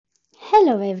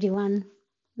Hello, everyone.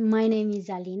 My name is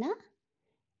Alina,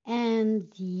 and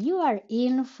you are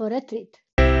in for a treat.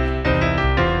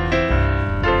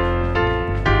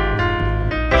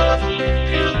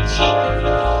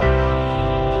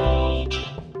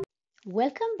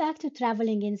 Welcome back to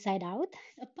Traveling Inside Out,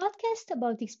 a podcast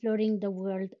about exploring the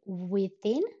world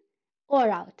within or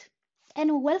out.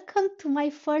 And welcome to my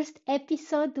first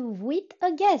episode with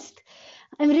a guest.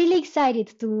 I'm really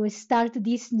excited to start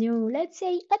this new, let's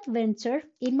say, adventure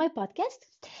in my podcast.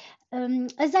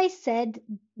 As I said,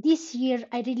 this year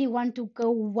I really want to go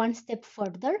one step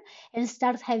further and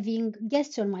start having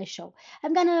guests on my show.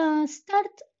 I'm gonna start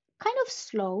kind of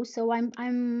slow, so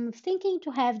I'm thinking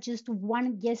to have just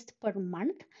one guest per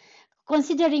month.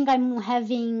 Considering I'm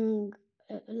having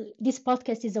this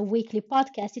podcast is a weekly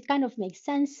podcast, it kind of makes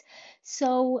sense.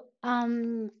 So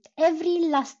every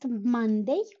last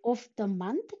Monday of the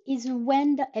month is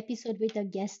when the episode with a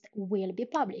guest will be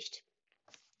published.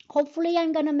 Hopefully,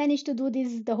 I'm gonna manage to do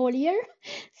this the whole year.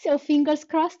 So fingers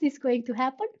crossed, it's going to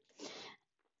happen.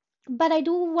 But I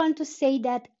do want to say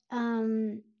that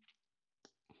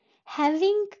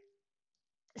having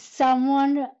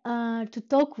someone to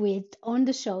talk with on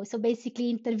the show, so basically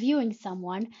interviewing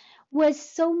someone, was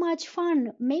so much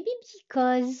fun. Maybe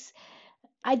because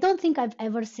I don't think I've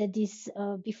ever said this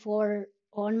before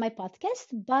on my podcast,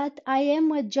 but I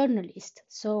am a journalist.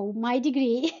 So my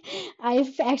degree,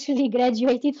 I've actually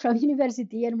graduated from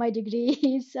university, and my degree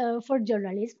is for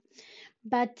journalism.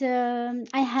 But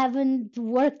I haven't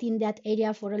worked in that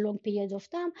area for a long period of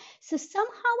time. So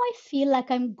somehow I feel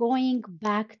like I'm going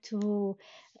back to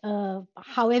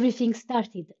how everything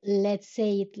started. Let's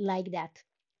say it like that.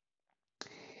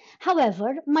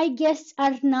 However, my guests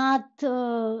are not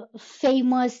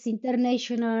famous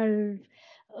international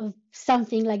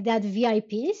something like that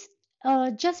VIPs.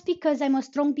 Just because I'm a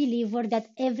strong believer that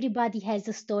everybody has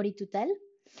a story to tell.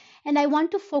 And I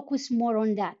want to focus more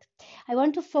on that. I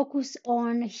want to focus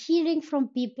on hearing from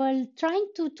people, trying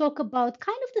to talk about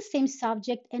kind of the same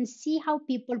subject and see how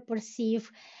people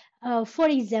perceive, for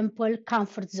example,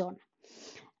 comfort zone.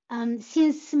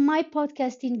 Since my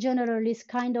podcast in general is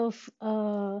kind of,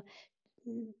 I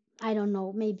don't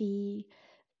know, maybe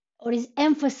or is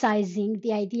emphasizing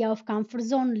the idea of comfort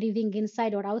zone, living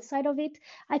inside or outside of it,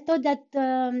 I thought that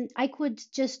I could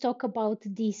just talk about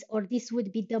this, or this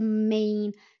would be the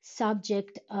main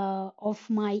subject of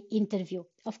my interview,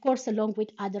 of course, along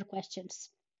with other questions.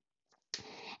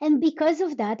 And because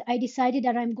of that, I decided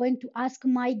that I'm going to ask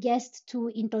my guests to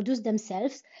introduce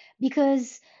themselves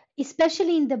because,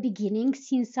 especially in the beginning,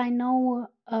 since I know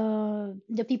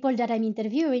the people that I'm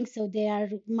interviewing, so they are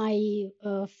my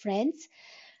friends,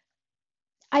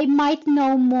 I might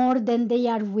know more than they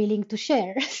are willing to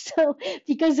share. So,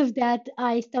 because of that,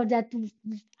 I thought that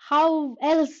how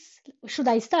else should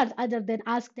I start other than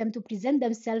ask them to present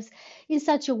themselves in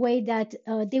such a way that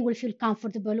they will feel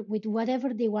comfortable with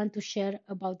whatever they want to share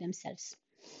about themselves.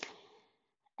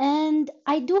 And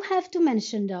I do have to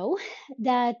mention, though,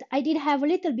 that I did have a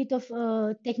little bit of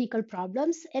technical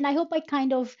problems, and I hope I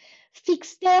kind of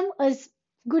fixed them as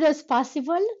good as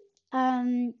possible.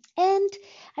 And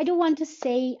I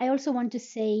also want to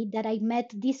say that I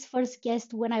met this first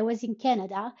guest when I was in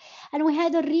Canada, and we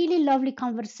had a really lovely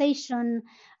conversation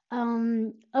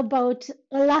about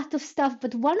a lot of stuff.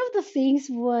 But one of the things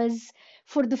was,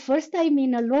 for the first time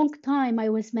in a long time, I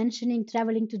was mentioning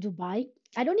traveling to Dubai.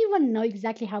 I don't even know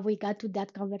exactly how we got to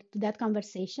that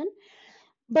conversation,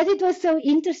 but it was so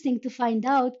interesting to find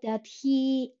out that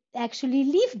he actually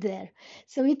lived there.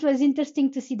 So it was interesting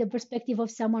to see the perspective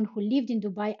of someone who lived in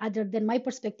Dubai, other than my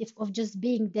perspective of just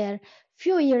being there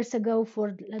few years ago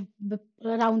for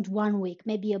around 1 week,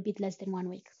 maybe a bit less than 1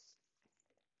 week.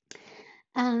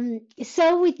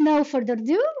 So with no further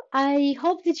ado, I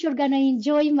hope that you're gonna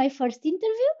enjoy my first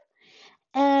interview.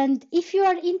 And if you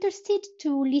are interested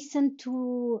to listen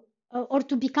to or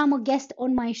to become a guest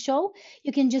on my show,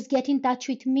 you can just get in touch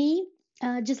with me.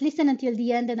 Just listen until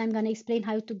the end, and I'm going to explain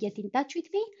how to get in touch with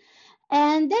me.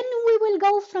 And then we will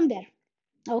go from there.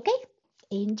 Okay?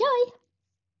 Enjoy.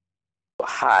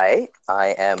 Hi,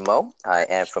 I am Mo. I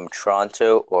am from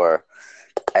Toronto, or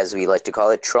as we like to call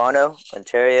it, Toronto,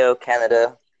 Ontario,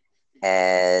 Canada.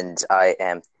 And I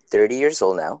am 30 years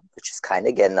old now, which is kind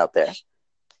of getting up there.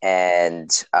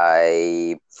 And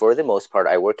for the most part,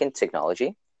 I work in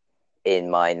technology.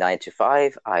 In my 9 to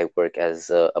 5, I work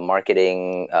as a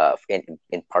marketing,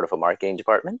 in part of a marketing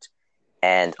department.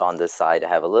 And on the side, I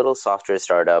have a little software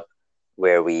startup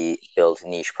where we build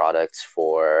niche products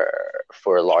for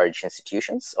large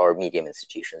institutions or medium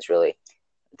institutions, really,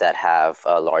 that have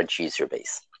a large user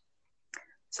base.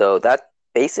 So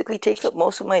basically takes up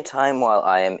most of my time while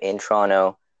I am in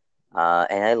Toronto.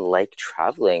 And I like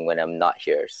traveling when I'm not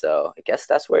here. So I guess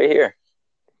that's why you're here.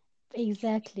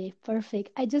 Exactly. Perfect.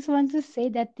 I just want to say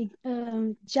that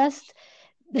just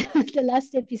the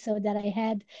last episode that I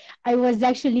had, I was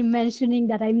actually mentioning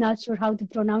that I'm not sure how to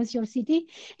pronounce your city,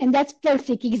 and that's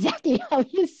perfect, exactly how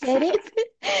you said it.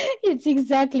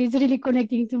 It's really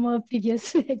connecting to my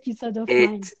previous episode of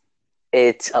mine. It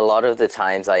it a lot of the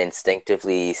times I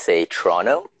instinctively say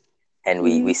Toronto, and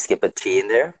we Hmm. skip a T in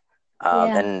there.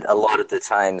 Yeah. And a lot of the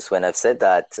times when I've said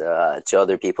that to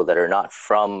other people that are not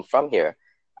from here,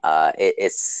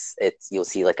 it's you'll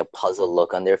see like a puzzled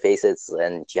look on their faces,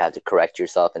 and you have to correct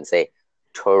yourself and say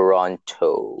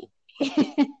Toronto.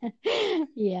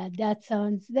 Yeah, that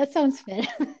sounds fair.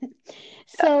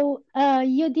 So,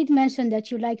 you did mention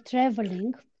that you like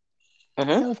traveling.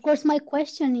 Hmm. So, of course, my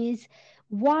question is,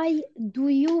 why do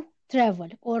you travel,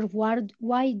 or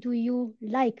why do you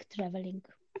like traveling?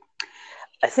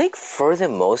 I think for the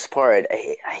most part,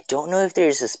 I don't know if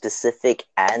there's a specific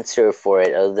answer for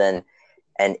it other than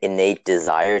an innate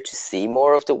desire to see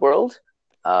more of the world.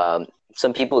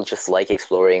 Some people just like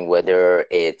exploring, whether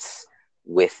it's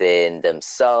within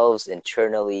themselves,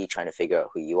 internally, trying to figure out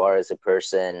who you are as a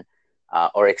person,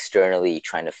 or externally,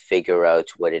 trying to figure out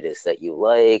what it is that you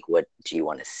like, what do you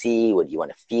want to see, what do you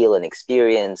want to feel and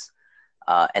experience.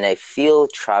 And I feel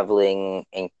traveling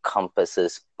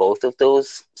encompasses both of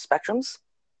those spectrums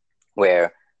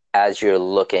where as you're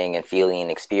looking and feeling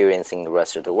and experiencing the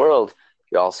rest of the world,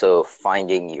 you're also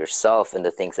finding yourself and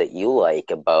the things that you like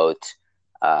about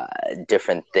uh,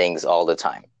 different things all the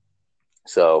time.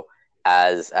 So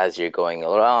as you're going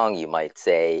along, you might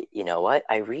say, you know what,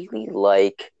 I really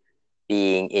like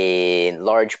being in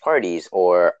large parties,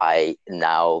 or I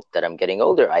now that I'm getting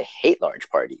older, I hate large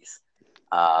parties.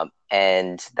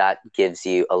 And that gives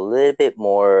you a little bit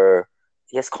more,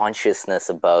 I guess, consciousness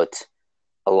about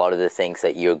a lot of the things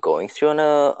that you're going through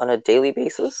on a daily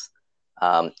basis,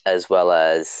 as well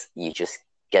as you just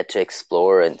get to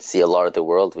explore and see a lot of the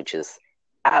world, which is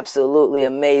absolutely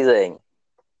amazing.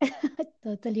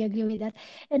 Totally agree with that.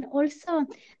 And also,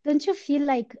 don't you feel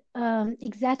like,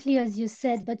 exactly as you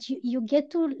said, but you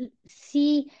get to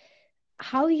see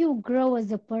how you grow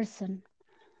as a person?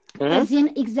 Hmm. As in,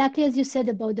 exactly as you said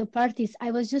about the parties,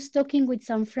 I was just talking with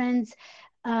some friends,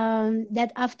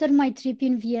 that after my trip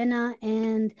in Vienna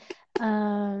and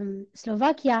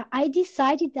Slovakia, I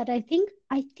decided that I think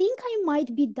I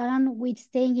might be done with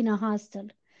staying in a hostel.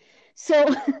 So,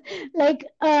 like,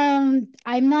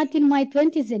 I'm not in my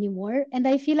 20s anymore, and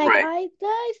I feel like Right. I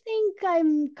think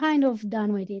I'm kind of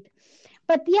done with it.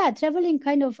 But yeah, traveling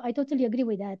kind of, I totally agree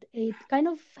with that. It kind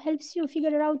of helps you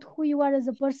figure out who you are as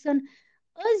a person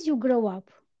as you grow up,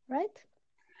 right?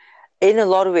 In a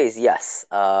lot of ways, yes.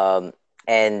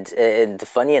 And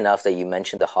funny enough that you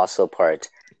mentioned the hostel part.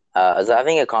 I was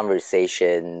having a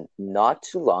conversation not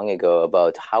too long ago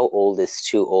about how old is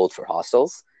too old for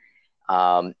hostels.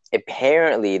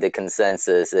 Apparently, the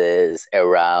consensus is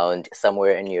around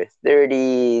somewhere in your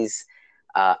 30s.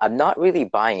 I'm not really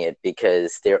buying it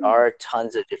because there Hmm. are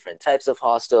tons of different types of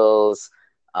hostels.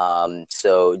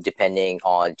 So depending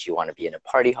on, do you want to be in a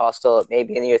party hostel?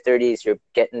 Maybe in your 30s, you're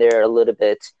getting there a little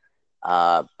bit.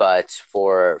 But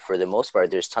for the most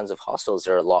part, there's tons of hostels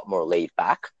that are a lot more laid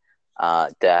back.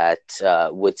 That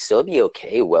would still be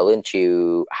okay well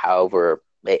into however.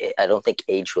 I don't think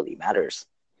age really matters.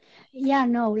 Yeah,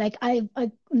 no, like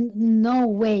no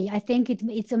way. I think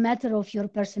it's a matter of your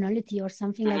personality or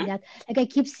something like that. Like I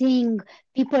keep seeing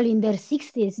people in their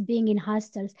 60s being in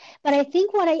hostels, but I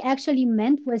think what I actually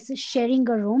meant was sharing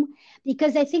a room,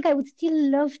 because I think I would still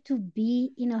love to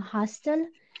be in a hostel,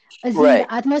 as in Right.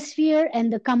 the atmosphere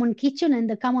and the common kitchen and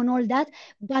the common all that.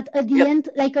 But at the Yep. end,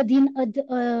 like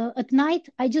at night,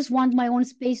 I just want my own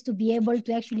space to be able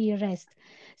to actually rest.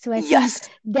 So I think Yes.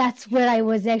 that's where I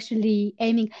was actually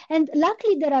aiming. And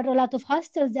luckily, there are a lot of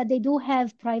hostels that they do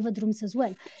have private rooms as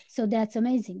well. So that's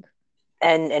amazing.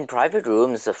 And private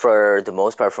rooms, for the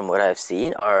most part, from what I've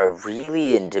seen, are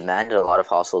really in demand at a lot of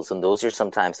hostels, and those are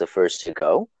sometimes the first to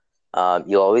go.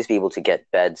 You'll always be able to get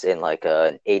beds in like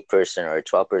an 8 person or a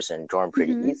 12 person dorm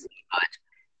pretty Hmm. easily.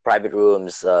 Private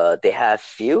rooms, they have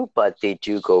few, but they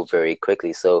do go very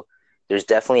quickly. So there's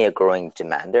definitely a growing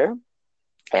demand there.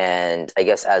 And I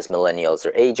guess as millennials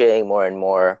are aging more and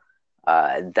more,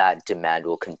 that demand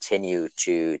will continue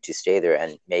to stay there,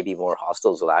 and maybe more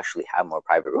hostels will actually have more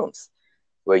private rooms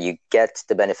where you get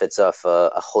the benefits of a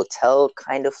hotel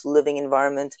kind of living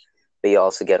environment, but you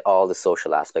also get all the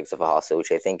social aspects of a hostel,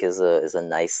 which I think is a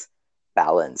nice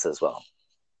balance as well.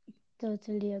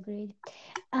 Totally agreed.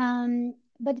 Um,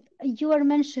 But you are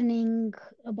mentioning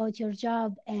about your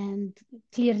job and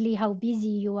clearly how busy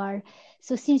you are.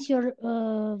 So since you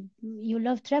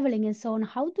love traveling and so on,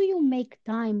 how do you make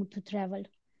time to travel?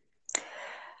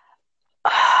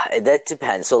 That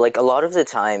depends. So, like a lot of the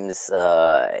times,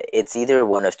 it's either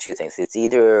one of two things. It's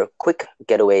either quick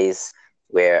getaways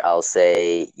where I'll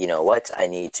say, you know what, I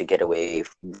need to get away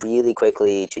really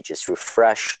quickly to just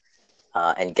refresh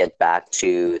and get back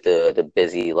to the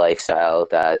busy lifestyle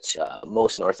that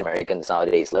most North Americans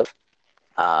nowadays live.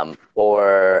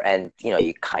 And you know,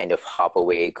 you kind of hop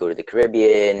away, go to the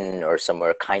Caribbean or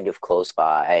somewhere kind of close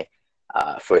by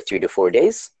for 3 to 4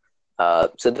 days.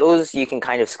 So those you can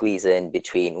kind of squeeze in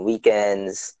between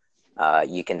weekends.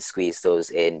 You can squeeze those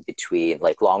in between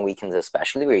like long weekends,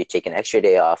 especially where you take an extra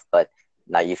day off, but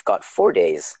now you've got 4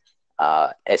 days.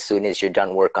 As soon as you're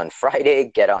done work on Friday,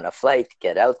 get on a flight,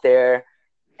 get out there,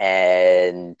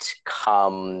 and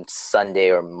come Sunday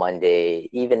or Monday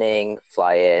evening,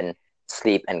 fly in,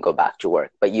 sleep, and go back to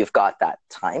work. But you've got that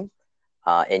time,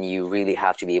 and you really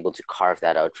have to be able to carve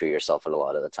that out for yourself a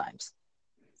lot of the times.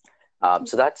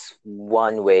 So that's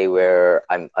one way where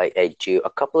I do a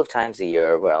couple of times a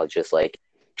year where I'll just like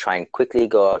try and quickly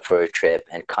go out for a trip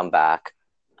and come back.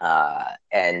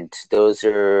 And those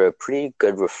are pretty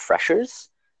good refreshers.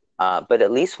 But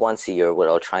at least once a year, what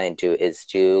I'll try and do is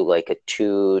do like a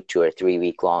 2 or 3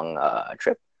 week long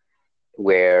trip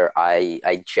where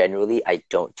I generally I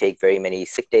don't take very many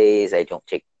sick days. I don't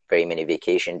take very many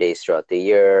vacation days throughout the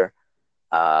year.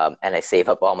 And I save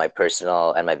up all my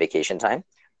personal and my vacation time.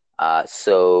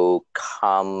 So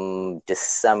come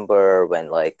December when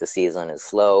like the season is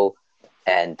slow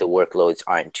and the workloads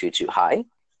aren't too high,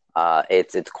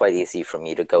 it's quite easy for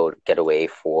me to go get away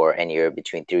for anywhere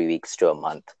between 3 weeks to a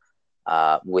month,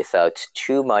 without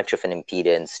too much of an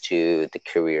impedance to the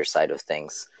career side of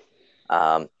things.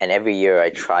 And every year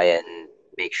I try and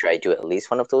make sure I do at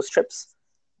least one of those trips,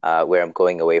 where I'm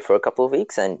going away for a couple of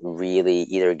weeks and really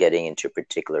either getting into a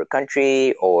particular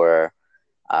country or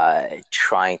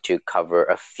trying to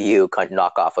cover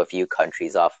knock off a few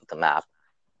countries off of the map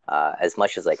as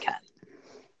much as I can.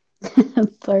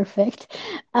 Perfect.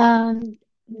 Um,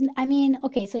 I mean,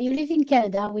 okay, so you live in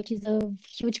Canada, which is a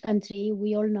huge country,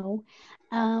 we all know.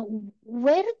 Uh,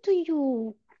 where do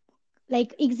you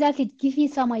like exactly give me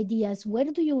some ideas? Where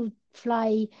do you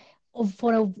fly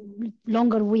for a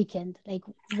longer weekend? Like,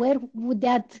 where would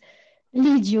that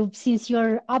lead you since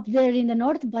you're up there in the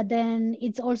north, but then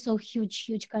it's also huge,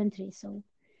 huge country. So,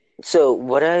 So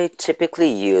what I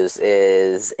typically use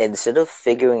is instead of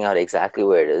figuring out exactly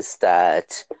where it is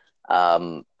that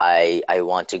I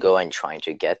want to go and trying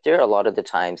to get there, a lot of the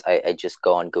times I just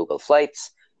go on Google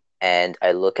Flights and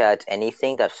I look at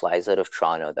anything that flies out of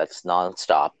Toronto that's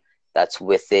nonstop, that's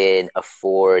within a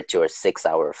 4 to 6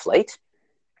 hour flight.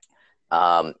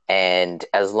 And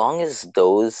as long as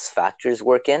those factors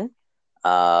work in,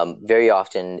 very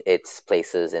often it's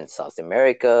places in South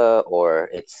America or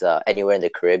it's anywhere in the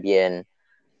Caribbean.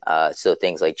 So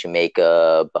things like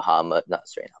Jamaica, not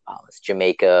Bahamas,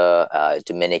 Jamaica,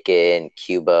 Dominican,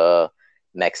 Cuba,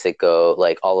 Mexico,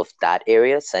 like all of that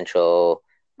area,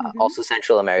 hmm also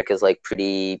Central America is like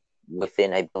pretty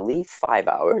within, I believe, 5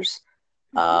 hours.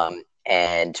 hmm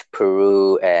And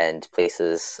Peru and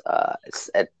places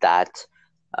at that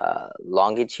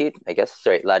longitude, I guess,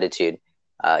 sorry, latitude,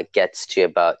 gets to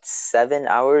about 7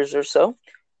 hours or so.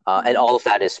 And hmm all of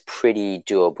that is pretty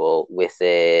doable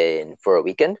within for a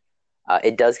weekend.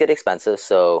 It does get expensive,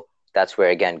 so that's where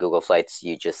again Google Flights,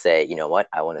 you just say, you know what,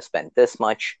 I want to spend this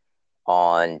much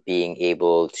on being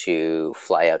able to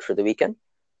fly out for the weekend,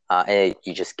 and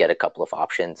you just get a couple of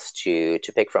options to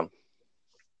pick from.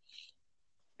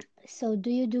 So, do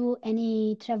you do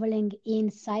any traveling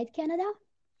inside Canada?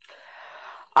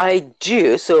 I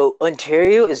do. So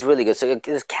Ontario is really good. So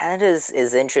Canada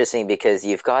is interesting because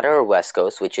you've got our West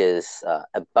Coast, which is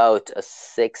about a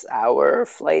 6 hour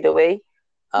flight away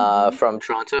hmm from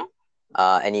Toronto,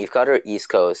 and you've got our East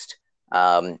Coast.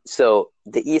 So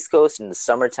the East Coast in the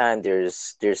summertime,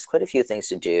 there's quite a few things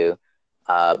to do,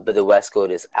 but the West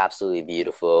Coast is absolutely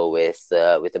beautiful with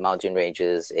the mountain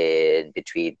ranges in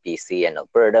between BC and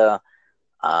Alberta.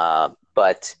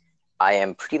 But I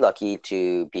am pretty lucky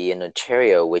to be in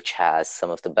Ontario, which has some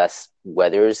of the best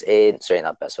weathers sorry,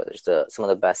 not best weathers, some of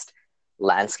the best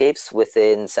landscapes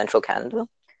within central Canada.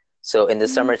 So in the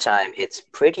hmm summertime, it's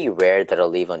pretty rare that I'll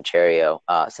leave Ontario,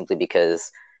 simply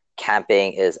because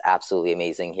camping is absolutely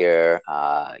amazing here.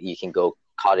 You can go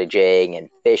cottaging and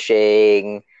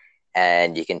fishing,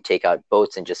 and you can take out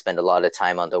boats and just spend a lot of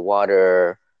time on the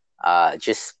water.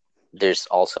 Just there's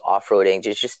also off-roading.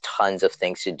 There's just tons of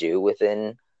things to do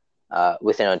within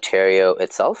Ontario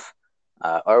itself.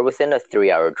 are within a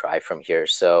 3 hour drive from here.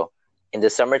 So in the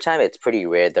summertime, it's pretty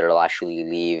rare that I'll actually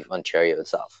leave Ontario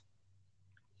itself.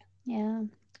 Yeah.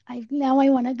 I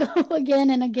want to go again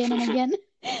and again and again.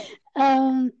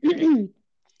 Um,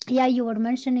 yeah, you were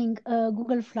mentioning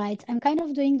Google Flights. I'm kind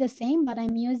of doing the same, but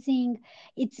I'm using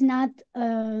it's not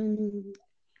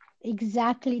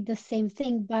exactly the same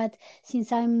thing. But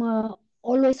since I'm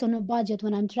always on a budget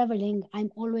when I'm traveling,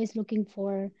 I'm always looking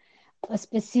for a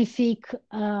specific.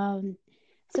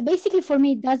 So basically, for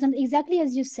me, it doesn't exactly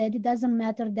as you said. It doesn't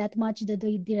matter that much the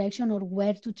direction or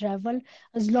where to travel,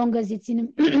 as long as it's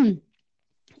in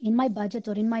in my budget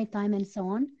or in my time and so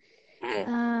on.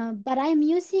 Mhm. But I'm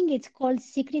using it's called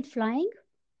Secret Flying.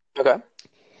 Okay.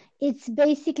 It's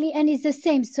basically and it's the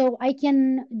same. So I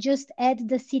can just add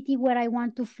the city where I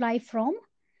want to fly from,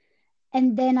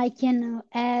 and then I can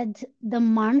add the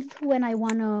month when I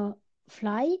want to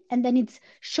fly, and then it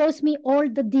shows me all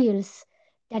the deals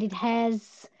that it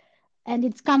has, and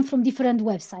it's come from different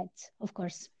websites, of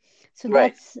course. So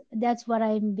Right. that's what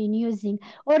I've been using,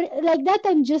 or like that.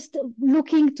 I'm just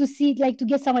looking to see, like, to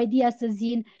get some ideas, as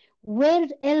in where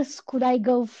else could I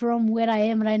go from where I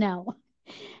am right now.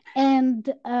 And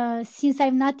since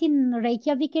I'm not in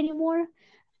Reykjavik anymore,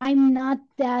 I'm not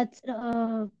that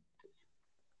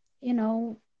you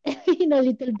know, in a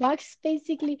little box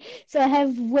basically. So I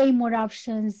have way more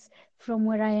options from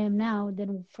where I am now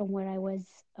than from where I was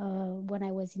when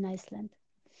I was in Iceland.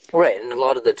 Right. And a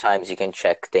lot of the times you can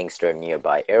check things that are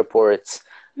nearby airports.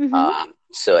 Mm-hmm.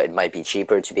 So it might be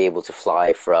cheaper to be able to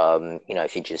fly from,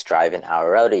 if you just drive an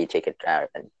hour out or you take a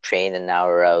train an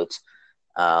hour out,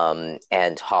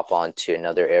 and hop on to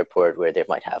another airport where they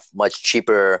might have much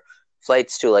cheaper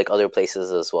flights to like other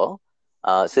places as well.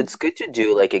 So it's good to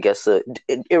do like I guess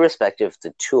irrespective of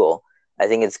the tool, I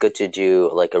think it's good to do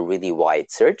like a really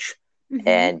wide search Mm-hmm.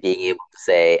 and being able to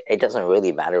say it doesn't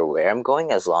really matter where I'm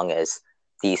going as long as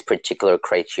these particular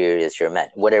criteria are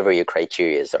met, whatever your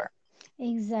criteria are.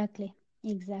 Exactly.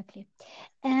 Exactly.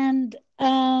 And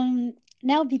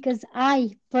now, because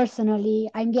I personally,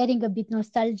 I'm getting a bit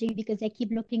nostalgic because I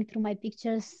keep looking through my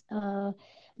pictures,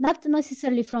 not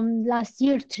necessarily from last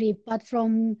year trip, but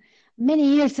from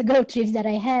many years ago trips that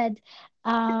I had.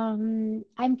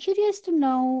 I'm curious to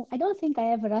know, I don't think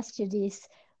I ever asked you this,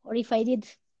 or if I did,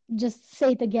 just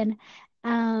say it again.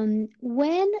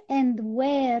 When and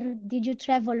where did you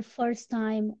travel first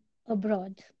time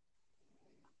abroad?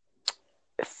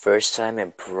 First time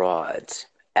abroad,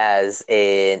 as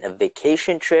in a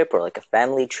vacation trip or like a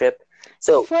family trip.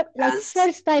 So Like as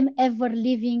first time ever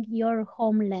leaving your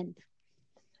homeland.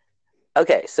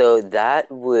 okay, so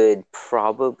that would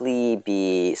probably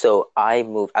be so I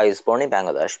was born in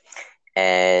Bangladesh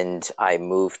and I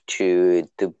moved to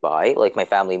Dubai. Like my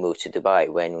family moved to Dubai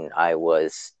when I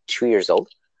was 2 years old.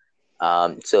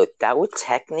 So that would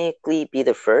technically be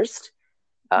the first.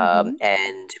 Mm-hmm.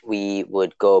 And we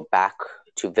would go back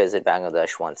to visit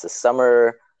Bangladesh once a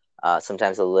summer,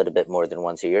 sometimes a little bit more than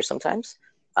once a year sometimes.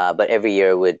 But every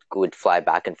year would fly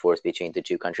back and forth between the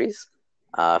two countries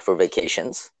for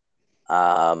vacations.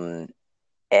 Um,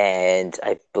 and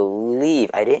I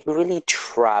believe I didn't really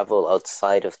travel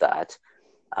outside of that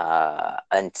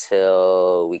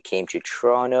until we came to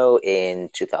Toronto in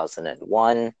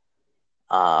 2001.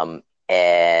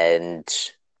 And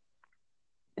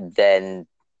then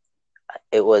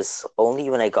it was only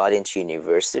when I got into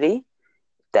university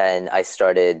then I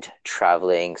started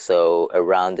traveling. So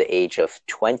around the age of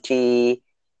 20,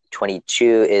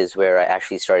 22 is where I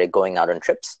actually started going out on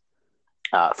trips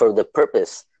for the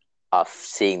purpose of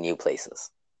seeing new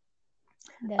places.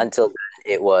 Until That's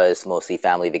then, it was mostly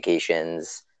family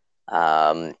vacations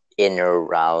in or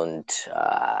around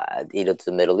either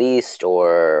the Middle East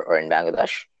or in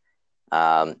Bangladesh.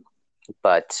 Um,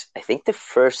 but I think the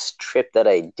first trip that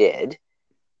I did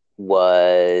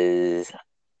was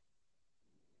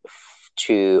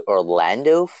to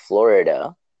Orlando,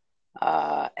 Florida.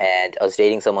 And I was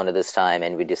dating someone at this time,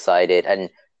 and we decided, and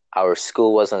our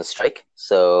school was on strike,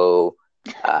 so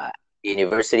uh,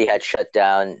 university had shut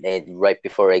down right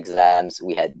before exams.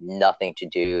 We had nothing to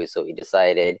do, so we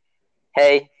decided,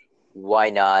 hey, why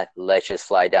not? Let's just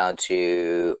fly down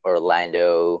to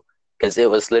Orlando because it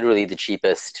was literally the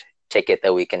cheapest ticket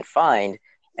that we can find.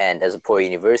 And as a poor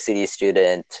university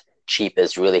student, cheap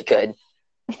is really good.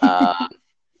 Uh,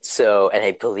 and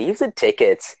I believe the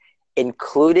tickets,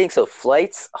 including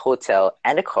flights, hotel,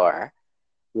 and a car,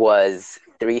 was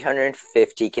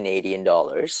 350 Canadian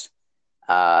dollars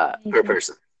per amazing.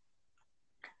 person,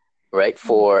 right? Wow.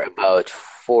 For about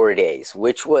 4 days,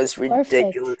 which was Perfect.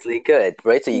 ridiculously good,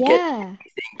 right? So you get Yeah.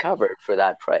 everything covered for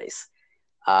that price.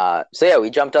 So yeah, we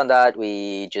jumped on that.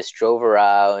 We just drove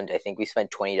around. I think we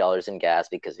spent $20 in gas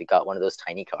because we got one of those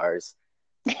tiny cars.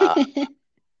 Uh,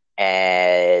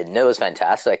 and it was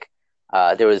fantastic.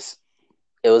 There was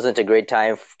it wasn't a great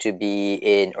time to be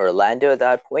in Orlando at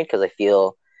that point because I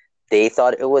feel they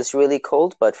thought it was really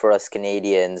cold, but for us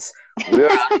Canadians, we were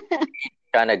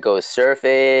trying to go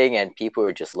surfing and people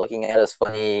were just looking at us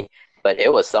funny, but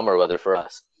it was summer weather for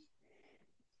us.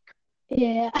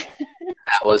 Yeah.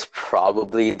 That was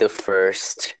probably the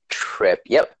first trip.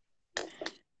 Yep.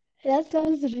 That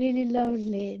sounds really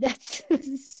lovely. That's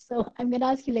so. I'm gonna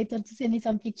ask you later to send me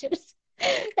some pictures.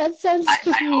 That sounds I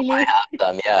hope I really, have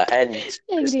some, yeah. And like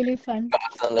there's really fun.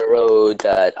 peacocks on the road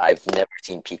that I've never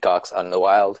seen peacocks on the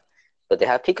wild, but they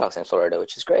have peacocks in Florida,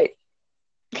 which is great.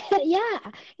 Yeah,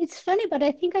 it's funny, but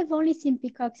I think I've only seen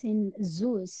peacocks in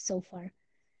zoos so far.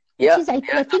 Which Yeah, is, I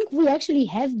think we actually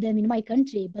have them in my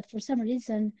country, but for some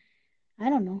reason, I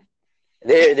don't know.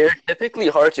 they're typically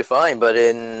hard to find, but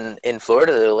in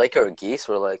Florida, they're like our geese.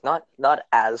 We're like not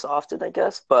as often, I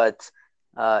guess, but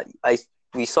I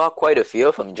we saw quite a few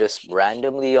of them just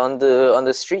randomly on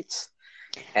the streets.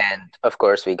 And of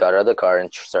course, we got out of the car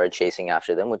and started chasing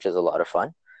after them, which is a lot of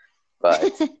fun. But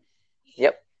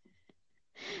yep.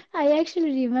 I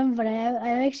actually remember,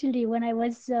 I actually, when I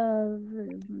was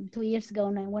 2 years ago,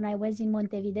 now, when I was in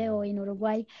Montevideo in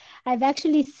Uruguay, I've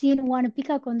actually seen one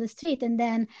peacock on the street. And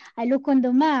then I look on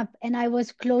the map and I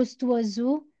was close to a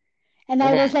zoo. And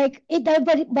I was Mhm. like,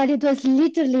 but it was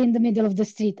literally in the middle of the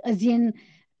street, as in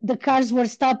the cars were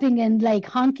stopping and like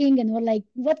honking and were like,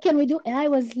 what can we do? And I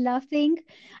was laughing.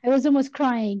 I was almost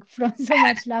crying from so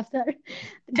much laughter.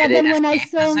 Did But it then when I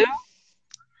escape the saw, zoo?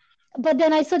 but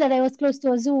then I saw that I was close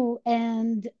to a zoo,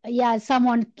 and yeah,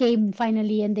 someone came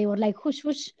finally, and they were like, "Whoosh,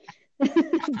 whoosh,"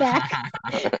 back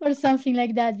or something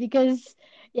like that. Because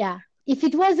yeah, if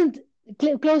it wasn't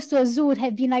close to a zoo, it would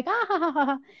have been like ah ha ha ha.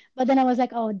 Ha. But then I was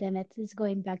like, "Oh damn it, it's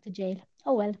going back to jail."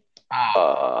 Oh well.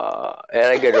 Oh, it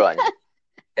had a good run.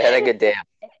 It had a good day.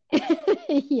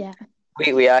 Yeah.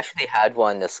 We actually had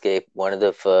one escape one of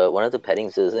the petting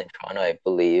zoos in Toronto, I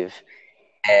believe.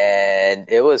 And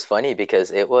it was funny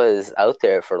because it was out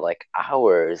there for like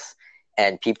hours,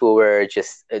 and people were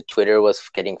just Twitter was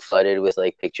getting flooded with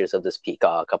like pictures of this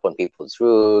peacock up on people's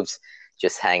roofs,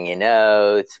 just hanging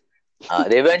out.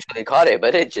 They eventually caught it,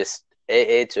 but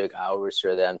it took hours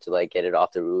for them to like get it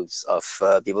off the roofs of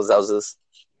people's houses.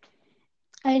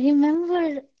 I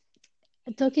remember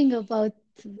talking about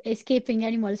escaping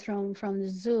animals from the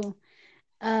zoo.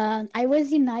 I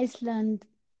was in Iceland,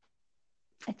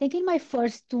 I think in my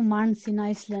first 2 months in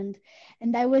Iceland,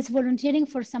 and I was volunteering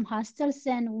for some hostels,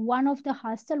 and one of the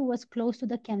hostel was close to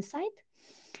the campsite.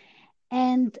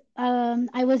 And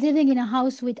I was living in a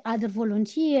house with other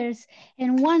volunteers,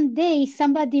 and one day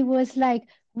somebody was like,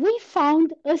 "We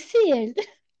found a seal,"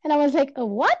 and I was like, "A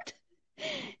what?"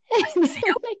 And they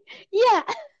were like, "Yeah."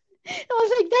 I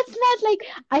was like, that's not like,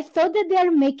 I thought that they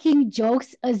are making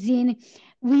jokes, as in,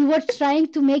 we were trying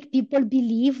to make people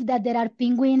believe that there are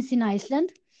penguins in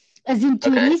Iceland, as in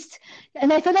Okay. tourists.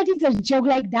 And I thought that it's a joke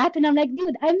like that. And I'm like,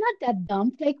 dude, I'm not that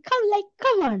dumb.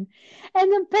 Come on.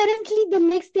 And apparently the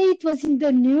next day it was in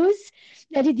the news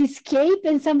that it escaped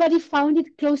and somebody found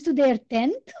it close to their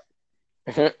tent.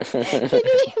 Can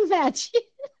you imagine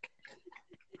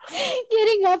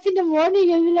getting up in the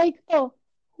morning and be like, oh,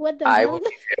 what the I hell? would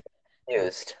be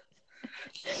confused.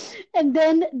 And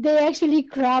then they actually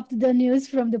cropped the news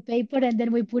from the paper and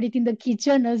then we put it in the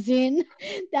kitchen as in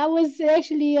that was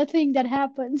actually a thing that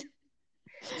happened.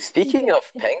 Speaking Yeah.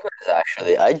 of penguins,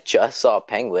 actually, I just saw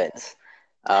penguins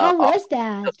How off was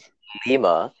that?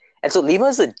 Lima. And so Lima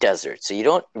is a desert, so you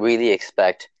don't really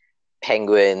expect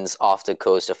penguins off the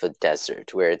coast of a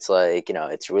desert where it's like,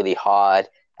 it's really hot.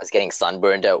 I was getting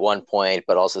sunburned at one point,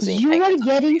 but also seeing You were penguins.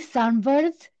 getting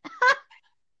sunburned?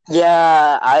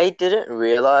 Yeah, I didn't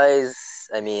realize.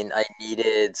 I mean, I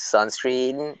needed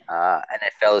sunscreen, and I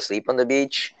fell asleep on the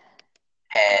beach.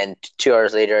 And 2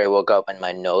 hours later, I woke up and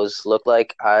my nose looked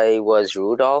like I was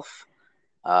Rudolph.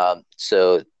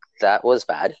 So that was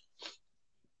bad.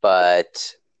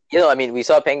 But I mean, we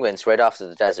saw penguins right off to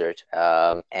the desert,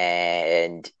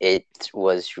 and it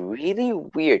was really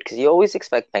weird because you always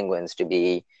expect penguins to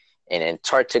be in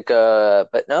Antarctica,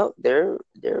 but no, they're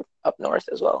up north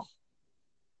as well.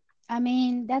 I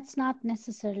mean, that's not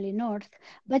necessarily north,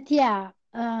 but yeah,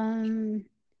 I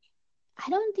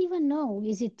don't even know.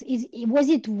 Was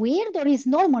it weird or is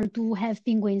normal to have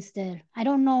penguins there? I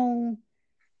don't know.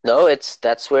 No,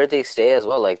 that's where they stay as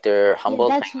well. Like they're Yeah, Humboldt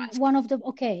that's penguins. one of the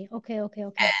okay, okay, okay,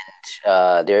 okay.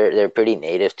 They're pretty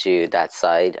native to that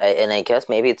side, and I guess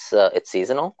maybe it's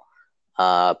seasonal.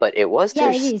 But it was Yeah,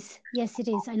 their it is. Yes, it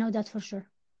is. I know that for sure.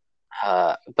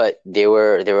 but they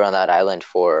were on that island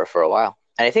for a while,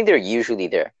 and I think they're usually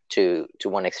there to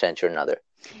one extent or another.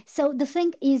 So the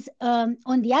thing is,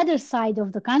 on the other side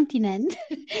of the continent,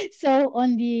 so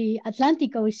on the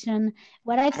Atlantic Ocean,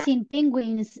 what I've seen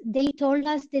penguins, they told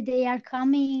us that they are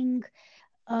coming.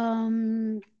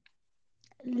 Um,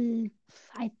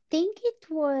 I think it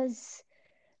was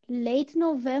late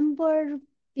November,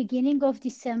 beginning of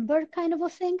December, kind of a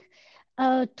thing,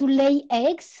 to lay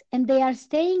eggs, and they are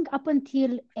staying up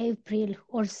until April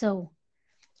or so,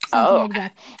 something Oh, like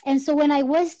that. And so when I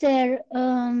was there,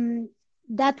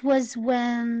 that was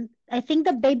when I think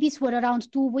the babies were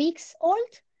around 2 weeks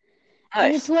old,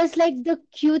 and it nice. was like the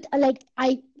cute, like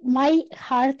my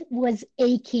heart was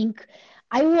aching.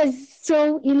 I was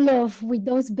so in love with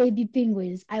those baby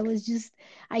penguins.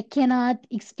 I cannot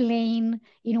explain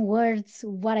in words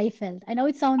what I felt. I know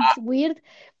it sounds weird,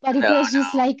 but it No, was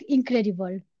just like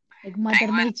incredible, like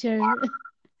Mother Nature.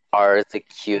 are the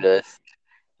cutest.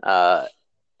 Uh,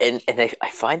 and I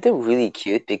find them really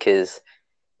cute because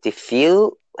they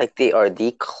feel like they are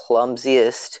the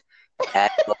clumsiest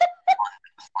animal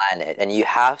planet, and you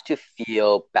have to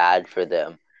feel bad for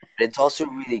them. But it's also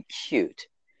really cute.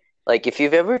 Like if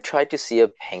you've ever tried to see a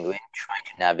penguin trying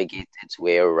to navigate its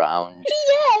way around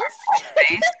Yes.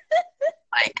 space,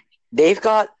 like they've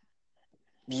got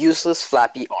useless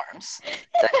flappy arms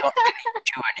that don't really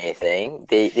do anything.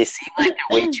 They seem like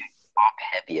they're way too top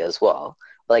heavy as well,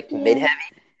 like mid Yeah,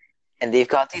 heavy, and they've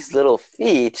got these little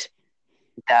feet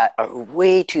that are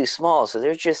way too small, so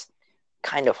they're just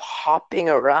kind of hopping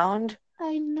around.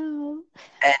 I know.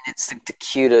 And it's the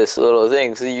cutest little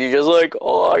thing. So you're just like,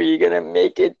 oh, are you gonna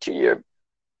make it to your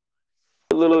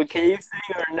little cave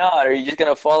thing or not? Or are you just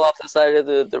gonna fall off the side of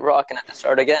the rock and have to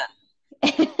start again?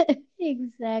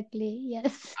 Exactly.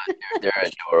 Yes. They're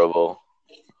adorable.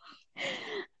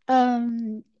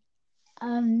 Um,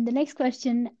 the next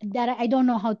question that I don't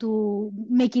know how to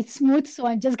make it smooth, so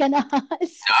I'm just gonna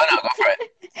ask. No, no, go for it.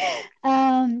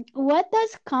 What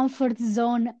does comfort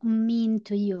zone mean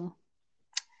to you?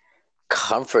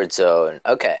 Comfort zone.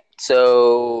 Okay,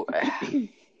 so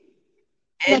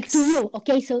Like to it's you,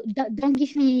 okay? So don't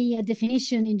give me a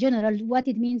definition in general, what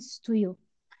it means to you.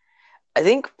 I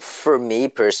think for me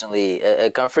personally,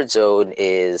 a comfort zone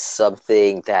is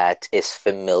something that is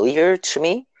familiar to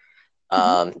me.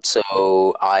 Hmm.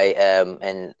 So I am,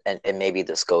 and maybe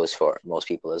this goes for most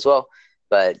people as well,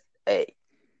 but uh,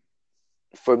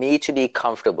 for me to be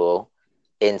comfortable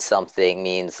in something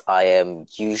means I am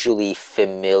usually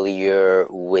familiar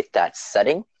with that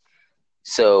setting.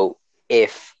 So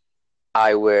if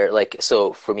I were like,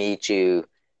 so for me to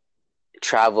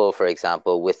travel, for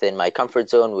example, within my comfort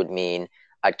zone would mean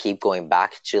I'd keep going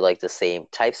back to like the same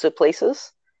types of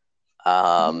places,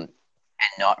 Hmm.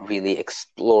 and not really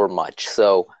explore much.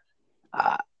 So,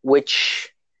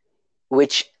 which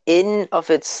in of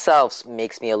itself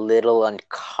makes me a little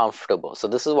uncomfortable. So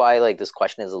this is why like this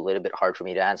question is a little bit hard for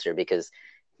me to answer because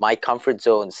my comfort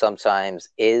zone sometimes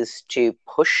is to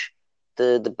push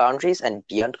the boundaries and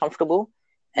be uncomfortable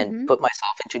and Hmm. put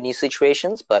myself into new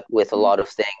situations. But with a Hmm. lot of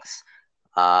things,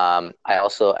 I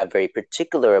also am very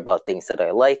particular about things that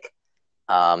I like,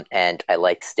 and I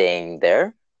like staying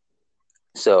there.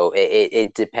 So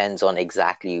it depends on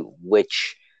exactly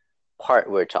which part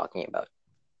we're talking about.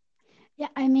 Yeah,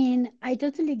 I mean, I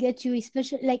totally get you,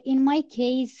 especially like in my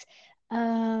case,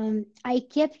 I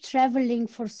kept traveling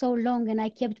for so long and I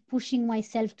kept pushing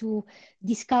myself to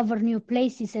discover new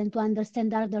places and to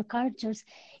understand other cultures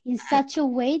in such a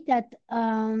way that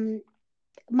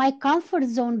my comfort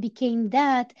zone became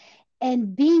that.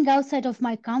 And being outside of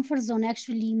my comfort zone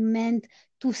actually meant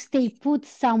to stay put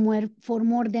somewhere for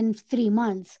more than 3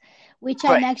 months, which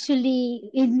I'm Right. actually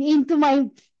into my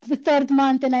third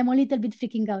month and I'm a little bit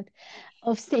freaking out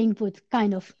of staying put,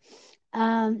 kind of.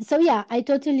 So yeah, I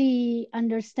totally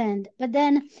understand. But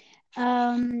then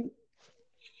um,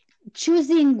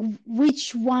 choosing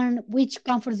which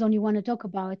comfort zone you want to talk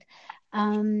about,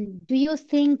 do you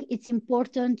think it's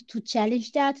important to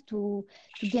challenge that, to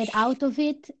get out of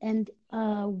it, and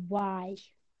why?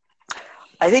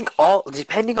 I think all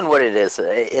depending on what it is,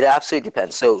 it absolutely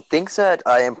depends. So things that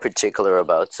I am particular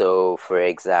about. So for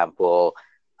example,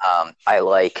 I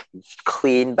like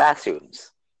clean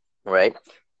bathrooms, right?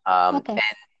 Okay.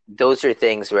 And those are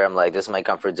things where I'm like, this is my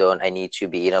comfort zone. I need to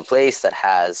be in a place that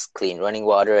has clean running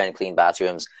water and clean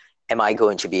bathrooms. Am I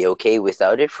going to be okay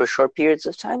without it for short periods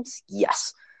of times?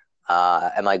 Yes.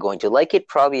 Am I going to like it?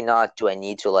 Probably not. Do I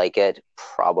need to like it?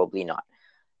 Probably not.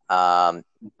 Um,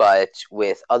 but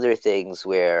with other things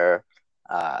where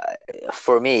uh,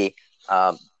 for me,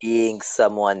 being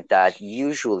someone that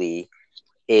usually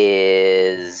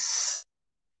is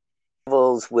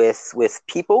travels with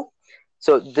people.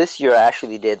 So this year I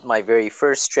actually did my very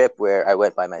first trip where I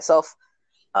went by myself,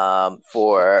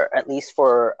 for at least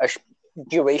for a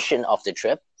duration of the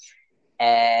trip.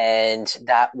 And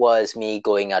that was me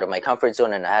going out of my comfort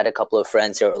zone. And I had a couple of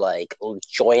friends that were like, "Oh,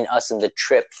 join us in the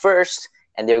trip first,"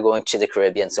 and they're going to the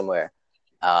Caribbean somewhere.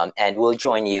 And we'll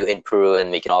join you in Peru,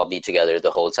 and we can all be together the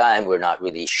whole time. We're not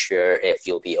really sure if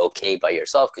you'll be okay by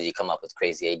yourself because you come up with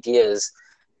crazy ideas,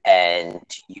 and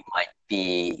you might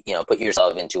be, put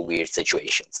yourself into weird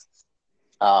situations.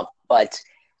 But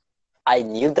I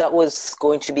knew that was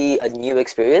going to be a new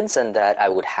experience and that I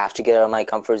would have to get out of my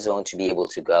comfort zone to be able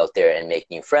to go out there and make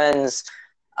new friends,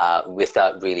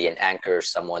 without really an anchor,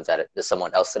 someone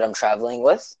else that I'm traveling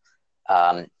with.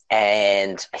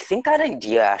 And I think that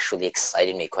idea actually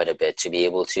excited me quite a bit, to be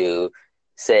able to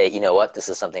say, you know what, this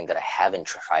is something that I haven't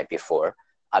tried before.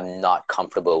 I'm not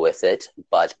comfortable with it,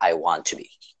 but I want to be.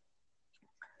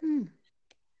 Hmm.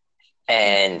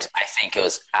 And I think it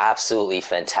was absolutely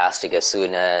fantastic. As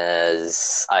soon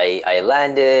as I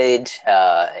landed,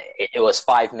 it was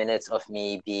 5 minutes of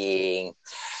me being,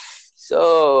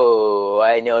 so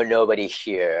I know nobody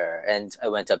here. And I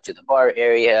went up to the bar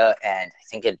area, and I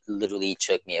think it literally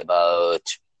took me about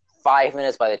 5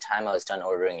 minutes. By the time I was done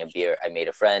ordering a beer, I made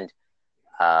a friend.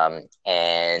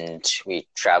 And we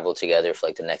traveled together for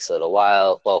like the next little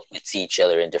while. Well, we'd see each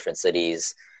other in different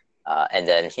cities. And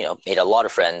then, made a lot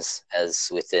of friends as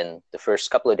within the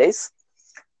first couple of days.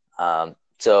 And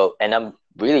I'm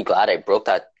really glad I broke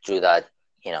that through that,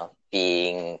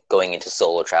 going into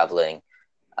solo traveling,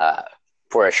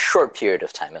 for a short period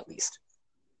of time, at least.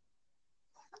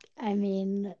 I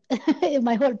mean,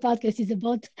 my whole podcast is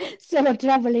about solo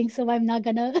traveling, so I'm not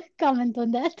gonna comment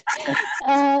on that,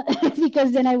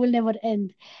 because then I will never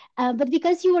end. But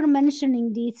because you were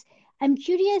mentioning this, I'm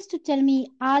curious to tell me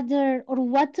other or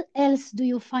what else do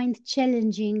you find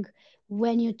challenging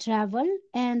when you travel,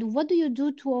 and what do you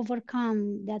do to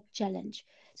overcome that challenge?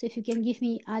 So if you can give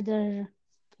me other,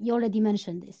 you already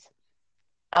mentioned this.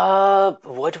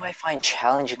 What do I find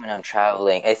challenging when I'm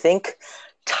traveling? I think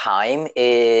time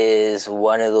is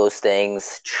one of those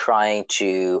things. Trying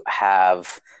to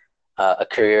have a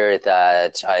career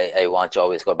that I want to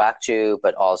always go back to,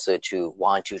 but also to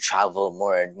want to travel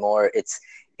more and more.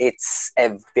 It's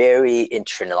a very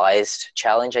internalized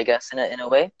challenge, I guess, in a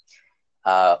way,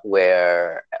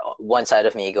 where one side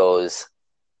of me goes,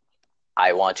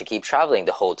 I want to keep traveling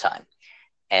the whole time,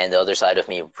 and the other side of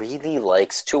me really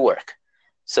likes to work.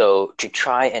 So to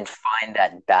try and find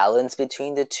that balance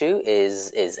between the two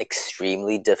is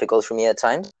extremely difficult for me at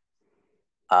times.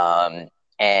 Um,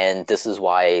 and this is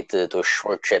why those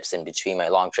short trips in between my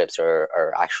long trips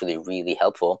are actually really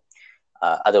helpful.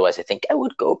 Otherwise, I think I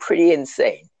would go pretty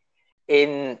insane.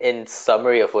 In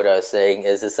summary of what I was saying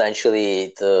is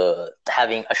essentially the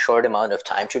having a short amount of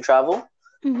time to travel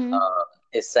Mm-hmm.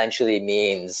 essentially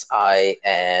means I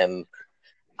am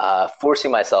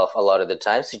forcing myself a lot of the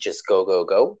times to just go, go,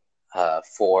 go,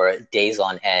 for days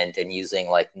on end, and using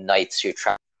like nights to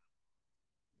travel,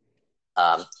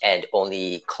 and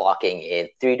only clocking in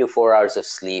 3 to 4 hours of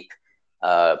sleep,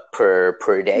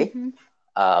 per day. Mm-hmm.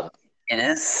 Um, it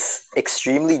is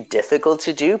extremely difficult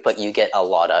to do, but you get a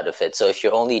lot out of it. So if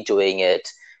you're only doing it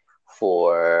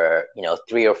for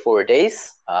 3 or 4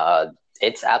 days,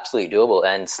 it's absolutely doable.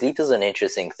 And sleep is an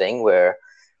interesting thing where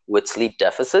with sleep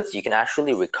deficits, you can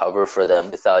actually recover for them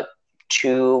without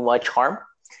too much harm,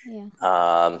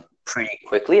 Yeah. pretty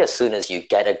quickly. As soon as you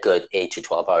get a good 8 to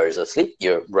 12 hours of sleep,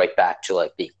 you're right back to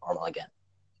like being normal again.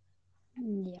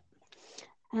 Yeah.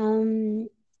 Um,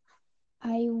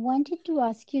 I wanted to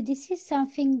ask you, this is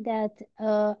something that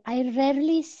I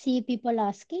rarely see people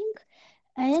asking,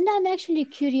 and I'm actually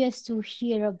curious to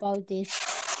hear about this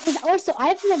because also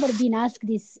I've never been asked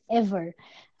this ever.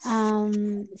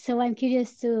 So I'm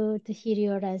curious to hear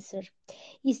your answer.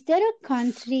 Is there a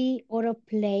country or a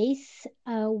place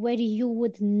where you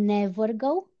would never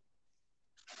go?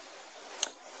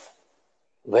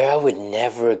 Where I would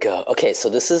never go. Okay, so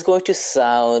this is going to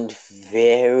sound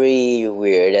very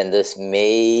weird, and this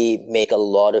may make a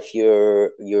lot of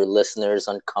your listeners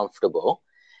uncomfortable.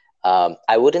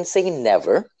 I wouldn't say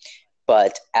never,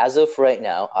 but as of right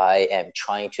now, I am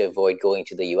trying to avoid going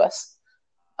to the US,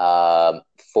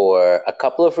 for a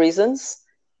couple of reasons.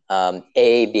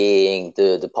 A being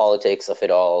the politics of it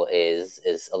all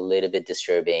is a little bit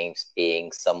disturbing,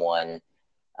 being someone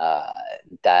uh,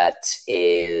 that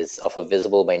is of a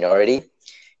visible minority.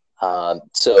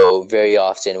 So very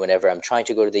often, whenever I'm trying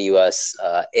to go to the U.S.,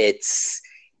 it's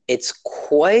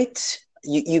quite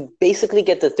you basically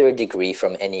get the third degree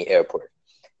from any airport.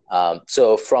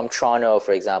 So from Toronto,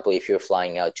 for example, if you're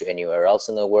flying out to anywhere else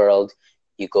in the world,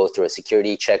 you go through a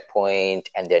security checkpoint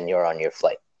and then you're on your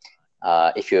flight.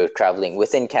 If you're traveling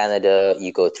within Canada,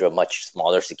 you go through a much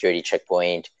smaller security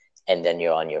checkpoint and then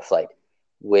you're on your flight.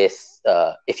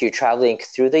 If you're traveling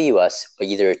through the US,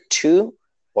 either to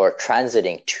or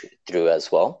transiting through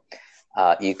as well,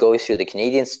 you go through the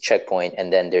Canadian checkpoint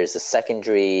and then there's a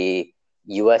secondary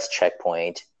US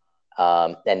checkpoint.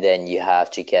 And then you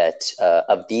have to get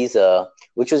a visa,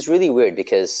 which was really weird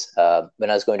because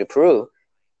when I was going to Peru,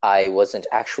 I wasn't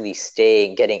actually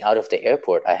getting out of the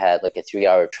airport. I had like a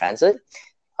 3-hour transit,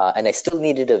 and I still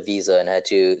needed a visa, and I had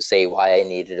to say why I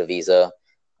needed a visa,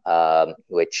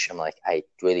 which I'm like, I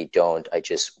really don't. I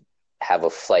just have a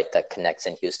flight that connects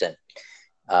in Houston.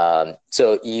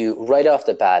 So you right off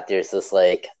the bat, there's this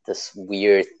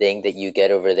weird thing that you get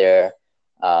over there.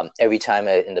 Every time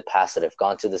in the past that I've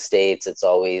gone to the States, it's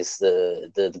always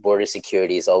the border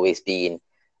security has always been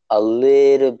a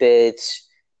little bit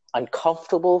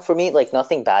uncomfortable for me. Like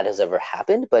nothing bad has ever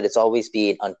happened, but it's always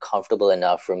been uncomfortable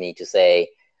enough for me to say,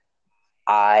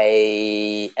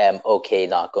 I am okay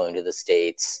not going to the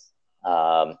States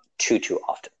too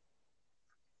often.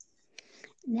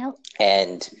 Now,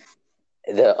 and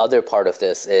the other part of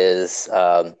this is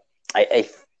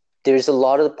there's a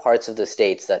lot of the parts of the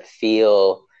States that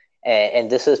feel, and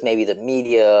this is maybe the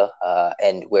media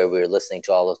and where we're listening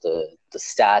to all of the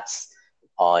stats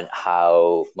on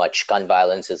how much gun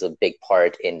violence is a big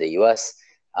part in the US.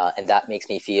 And that makes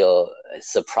me feel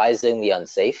surprisingly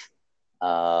unsafe.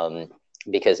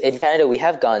 Because in Canada, we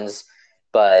have guns,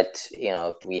 but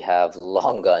we have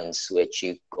long guns, which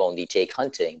you only take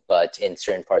hunting. But in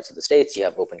certain parts of the States, you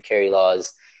have open carry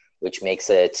laws, which makes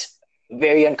it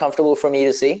very uncomfortable for me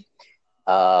to see.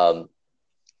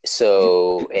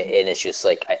 So, and it's just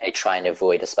like, I try and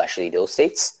avoid, especially those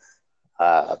states.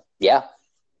 Yeah.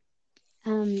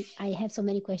 I have so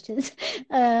many questions.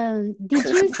 Did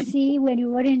you see when you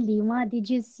were in Lima, did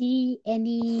you see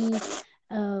any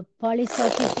police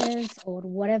officers or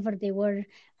whatever they were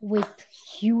with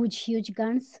huge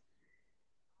guns?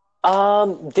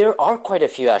 There are quite a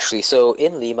few actually. So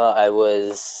in Lima, I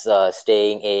was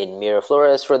staying in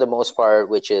Miraflores for the most part,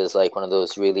 which is like one of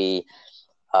those really,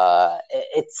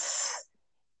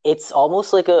 it's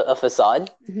almost like a facade.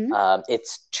 Mm-hmm.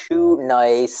 It's too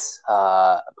nice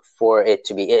for it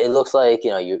to be. It looks like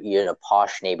you're in a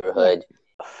posh neighborhood.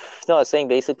 Yeah. No, I was saying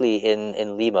basically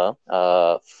in Lima,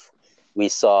 we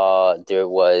saw there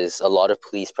was a lot of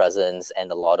police presence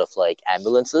and a lot of like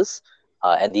ambulances.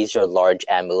 And these are large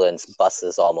ambulance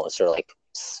buses almost, or like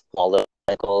smaller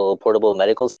portable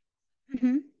medicals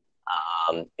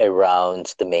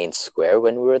around the main square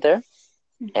when we were there.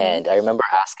 Mm-hmm. And I remember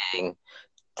asking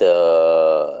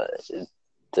the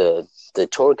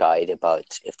tour guide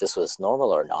about if this was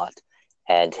normal or not.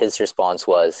 And his response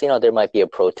was, there might be a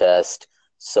protest,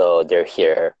 so they're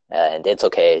here and it's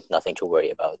okay, nothing to worry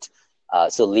about.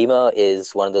 So Lima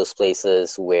is one of those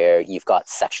places where you've got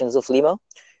sections of Lima.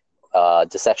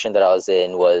 The section that I was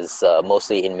in was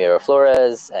mostly in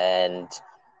Miraflores, and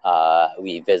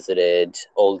we visited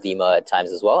Old Lima at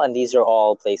times as well. And these are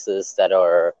all places that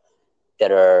are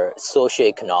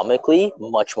socioeconomically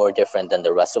much more different than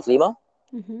the rest of Lima,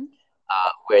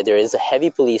 where there is a heavy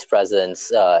police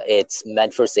presence. It's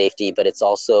meant for safety, but it's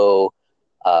also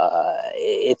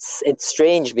it's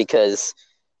strange because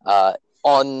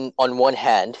on one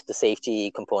hand, the safety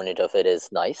component of it is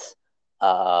nice.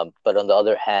 But on the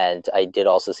other hand, I did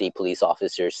also see police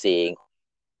officers seeing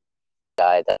a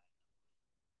guy that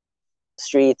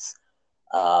streets,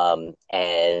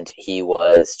 and he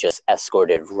was just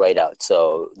escorted right out.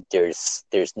 So there's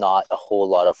not a whole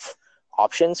lot of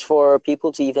options for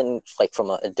people to even like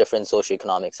from a different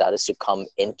socioeconomic status to come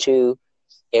into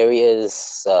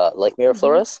areas like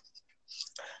Miraflores.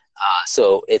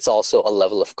 So it's also a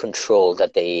level of control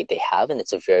that they have, and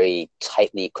it's a very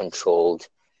tightly controlled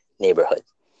neighborhood.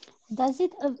 Does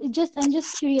it I'm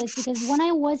just curious because when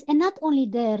I was, and not only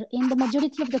there, in the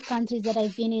majority of the countries that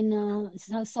I've been in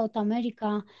South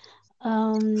America,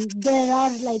 there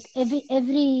are like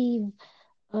every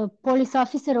police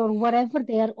officer or whatever,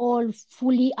 they are all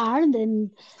fully armed and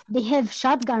they have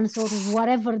shotguns or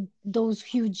whatever those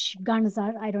huge guns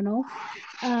are. I don't know.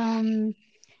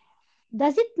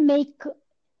 Does it make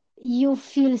you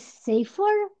feel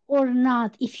safer or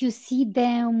not if you see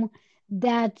them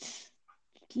that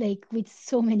like with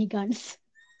so many guns?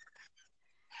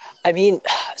 I mean,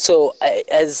 so I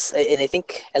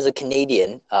think as a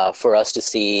Canadian, for us to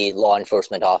see law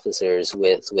enforcement officers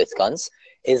with guns,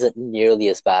 isn't nearly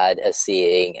as bad as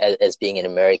as being an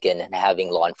American and having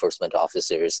law enforcement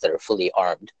officers that are fully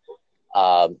armed.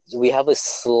 We have a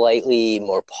slightly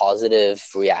more positive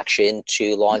reaction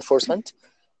to law enforcement.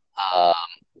 Um,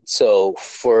 so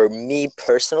for me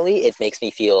personally, it makes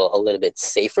me feel a little bit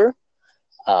safer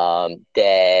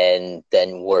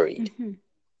than worried, Mhm.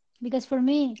 Because for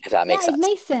me, if that yeah, makes it sense.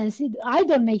 makes sense. I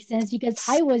don't make sense because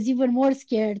I was even more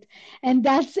scared. And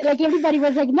that's like everybody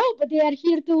was like, no, but they are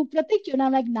here to protect you. And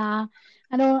I'm like, nah,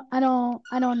 I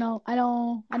don't know. I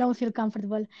don't feel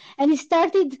comfortable. And it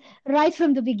started right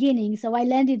from the beginning. So I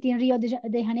landed in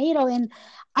de Janeiro and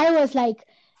I was like,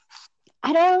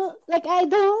 I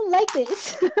don't like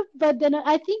this. But then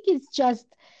I think it's just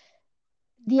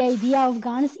the idea of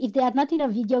guns. If they are not in a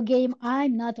video game,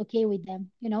 I'm not okay with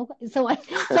them, you know. So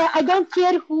I don't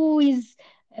care who is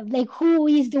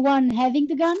the one having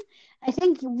the gun. I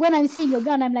think when I'm seeing a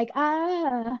gun, I'm like,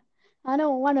 I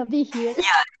don't want to be here.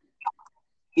 Yeah,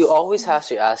 you always have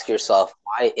to ask yourself,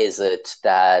 why is it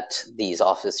that these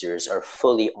officers are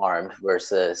fully armed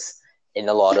versus in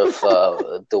a lot of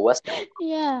the Western world,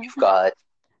 Yeah. you've got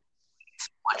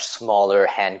much smaller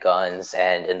handguns,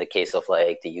 and in the case of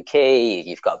like the UK,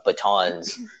 you've got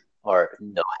batons or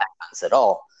no handguns at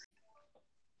all.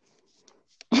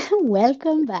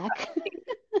 Welcome back.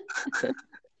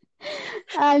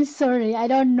 I'm sorry. I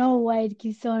don't know why it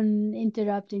keeps on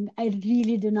interrupting. I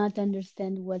really do not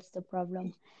understand what's the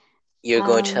problem. You're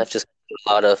going to Um, have to do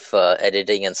a lot of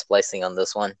editing and splicing on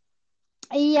this one.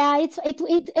 Yeah,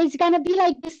 it's gonna be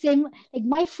like the same. Like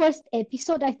my first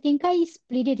episode, I think I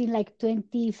split it in like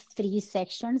 23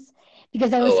 sections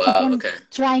because I Oh was keep wow, on okay.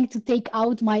 trying to take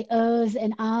out my uhs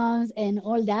and ahs and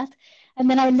all that. And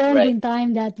then I learned Right. in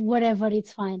time that whatever,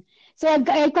 it's fine. So I'm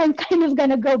kind of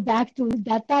gonna go back to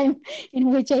that time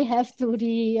in which I have to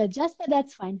readjust, but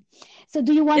that's fine. So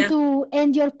do you want Yeah. to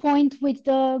end your point with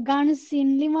the guns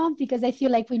in Lima? Because I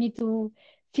feel like we need to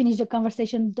finish the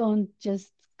conversation. Don't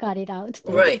just cut it out,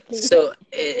 Right. basically. So,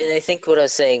 and I think what I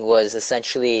was saying was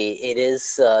essentially it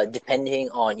is depending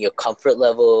on your comfort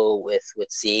level with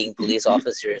seeing police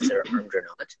officers that are armed or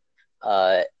not,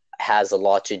 uh, has a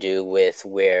lot to do with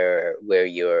where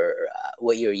you're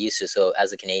what you're used to. So,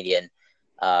 as a Canadian,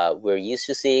 we're used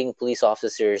to seeing police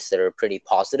officers that are pretty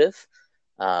positive,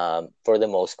 for the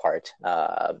most part,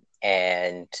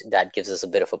 and that gives us a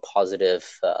bit of a positive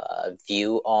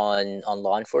view on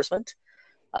law enforcement.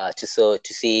 To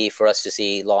see for us to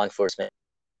see law enforcement,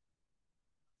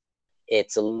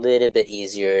 it's a little bit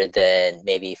easier than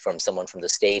maybe from someone from the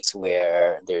States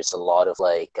where there's a lot of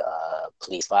like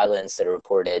police violence that are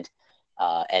reported,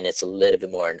 and it's a little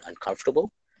bit more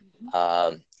uncomfortable.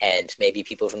 And maybe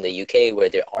people from the UK where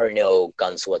there are no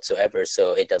guns whatsoever,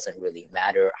 so it doesn't really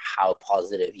matter how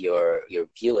positive your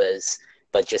view is,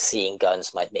 but just seeing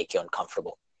guns might make you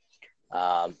uncomfortable.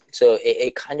 So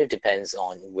it kind of depends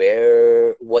on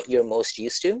what you're most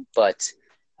used to. But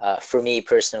for me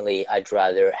personally, I'd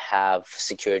rather have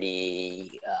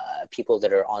security, people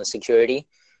that are on security,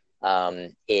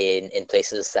 in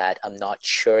places that I'm not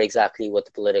sure exactly what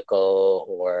the political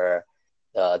or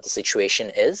the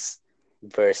situation is,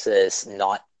 versus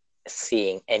not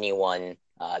seeing anyone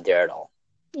there at all.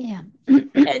 Yeah.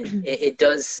 And it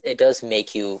does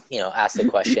make you ask the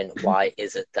question, why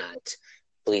is it that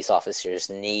police officers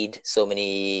need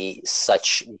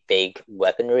such big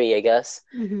weaponry, I guess.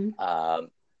 Hmm. um,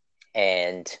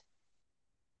 and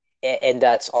and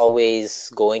that's always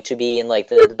going to be in like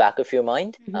the back of your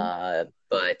mind, Hmm.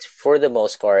 but for the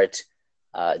most part,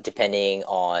 depending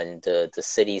on the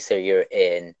cities that you're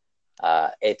in,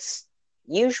 it's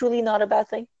usually not a bad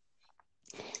thing.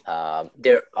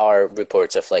 There are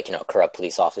reports of like corrupt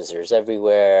police officers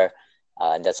everywhere,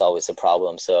 and that's always a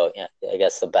problem. So I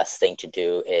guess the best thing to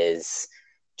do is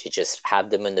to just have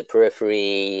them in the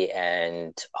periphery,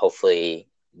 and hopefully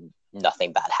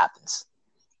nothing bad happens.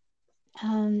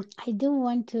 I do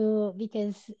want to,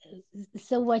 because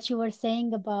so what you were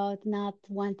saying about not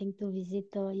wanting to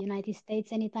visit the United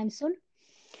States anytime soon,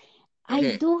 I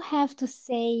Mm-hmm. do have to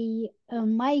say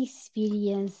my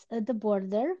experience at the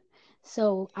border.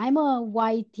 So I'm a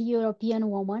white European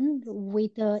woman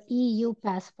with a EU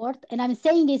passport, and I'm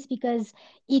saying this because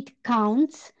it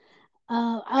counts.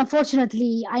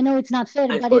 Unfortunately, I know it's not fair,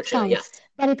 but it Unfortunately, counts. yes.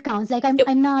 But it counts. Like Yep.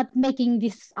 I'm not making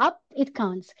this up. It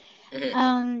counts.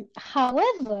 Mm-hmm.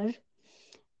 However,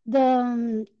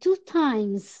 the two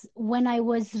times when I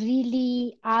was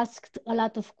really asked a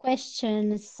lot of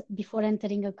questions before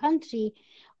entering a country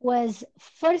was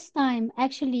first time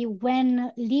actually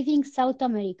when leaving South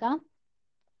America.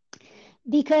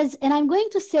 Because, and I'm going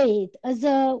to say it, as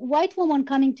a white woman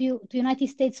coming to United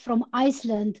States from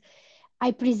Iceland,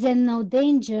 I present no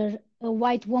danger, a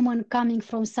white woman coming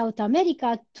from South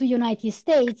America to United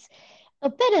States.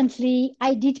 Apparently,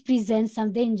 I did present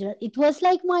some danger. It was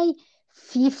like my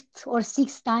fifth or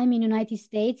sixth time in United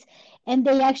States, and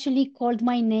they actually called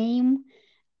my name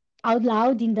out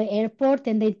loud in the airport,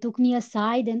 and they took me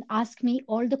aside and asked me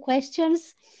all the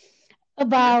questions Hmm.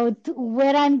 about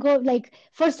where I'm going. Like,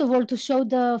 first of all, to show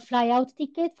the fly out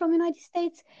ticket from United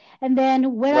States, and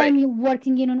then where Right. I'm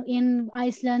working in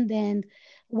Iceland, and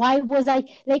why was I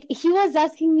like he was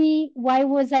asking me why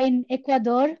was I in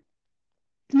Ecuador?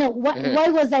 No, Hmm. why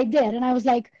was I there? And I was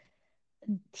like,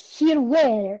 here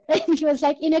where? And he was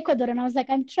like, in Ecuador. And I was like,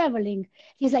 I'm traveling.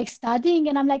 He's like, studying.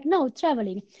 And I'm like, no,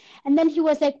 traveling. And then he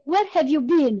was like, where have you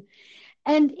been?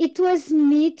 And it was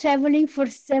me traveling for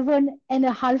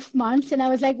 7.5 months. And I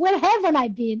was like, where haven't I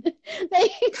been?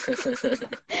 Like,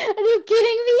 are you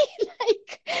kidding me?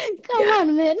 Like, come Yeah.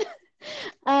 on, man.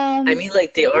 I Um, mean,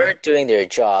 like they are doing their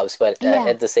jobs, but yeah.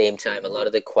 at the same time, a lot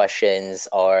of the questions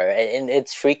are, and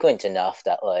it's frequent enough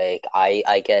that like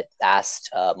I get asked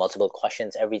multiple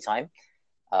questions every time.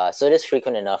 So it is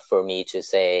frequent enough for me to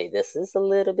say this is a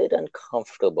little bit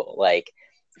uncomfortable. Like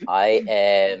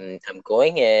I'm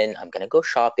going in, I'm gonna go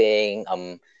shopping,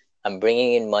 I'm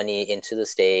bringing in money into the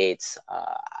States.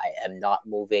 I am not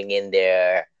moving in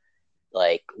there.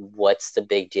 Like, what's the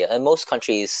big deal? In most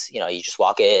countries, you just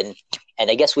walk in, and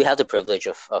I guess we have the privilege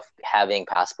of having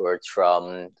passports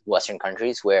from Western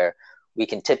countries where we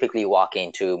can typically walk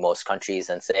into most countries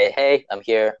and say, "Hey, I'm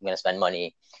here. I'm going to spend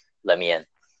money. Let me in."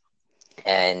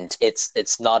 And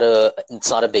it's not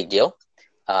a big deal.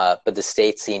 But the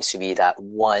States seems to be that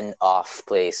one-off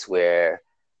place where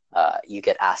you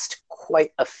get asked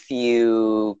quite a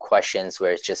few questions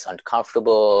where it's just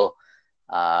uncomfortable.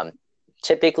 um,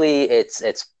 Typically, it's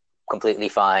completely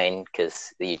fine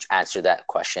because you answer that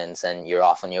questions and you're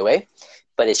off on your way.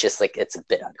 But it's just like it's a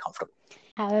bit uncomfortable.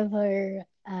 However,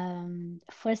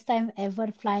 first time ever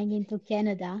flying into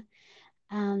Canada.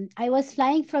 I was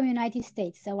flying from United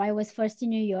States, so I was first in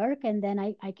New York, and then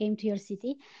I came to your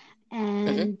city,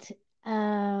 Hmm. and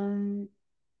um,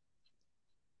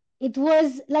 it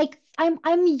was like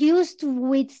I'm used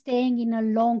with staying in a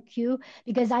long queue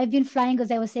because I've been flying,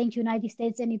 as I was saying, to United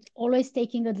States, and it's always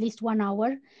taking at least 1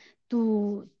 hour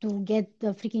to get the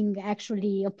freaking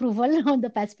actually approval on the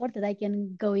passport that I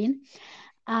can go in.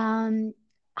 Um,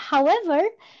 However,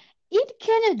 in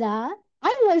Canada,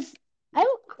 I was I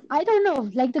I don't know.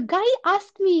 Like the guy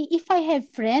asked me if I have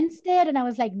friends there, and I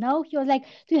was like, no. He was like,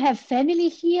 do you have family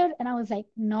here? And I was like,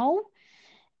 no.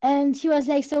 And he was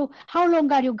like, so how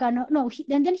long are you gonna? No.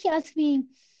 And then he asked me,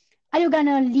 are you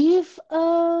gonna leave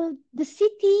the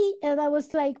city? And I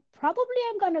was like, probably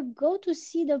I'm gonna go to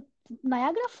see the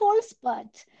Niagara Falls,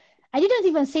 but I didn't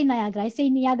even say Niagara. I say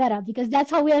Niagara because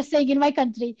that's how we are saying in my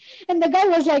country. And the guy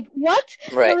was like, what?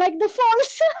 And Right. I'm like, the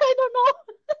falls. I don't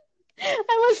know.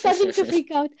 I was starting to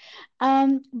freak out.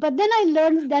 But then I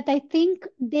learned that I think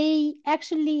they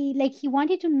actually like he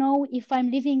wanted to know if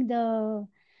I'm leaving the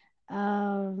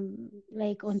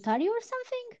like Ontario or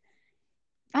something.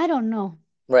 I don't know.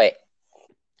 Right.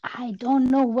 I don't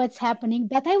know what's happening,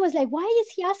 but I was like, why is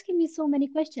he asking me so many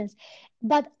questions?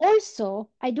 But also,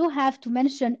 I do have to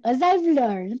mention, as I've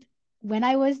learned when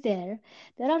I was there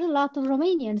are a lot of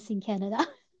Romanians in Canada.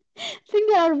 I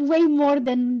think there are way more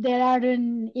than there are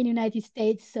in United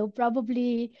States. So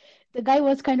probably the guy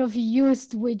was kind of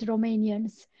used with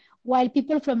Romanians, while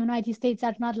people from United States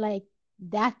are not like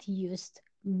that used,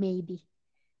 maybe.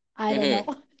 I don't Hmm. know.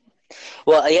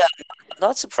 Well, yeah, I'm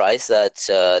not surprised that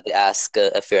they ask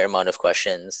a fair amount of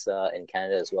questions in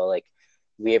Canada as well. Like,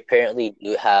 we apparently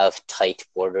do have tight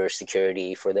border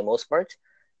security for the most part.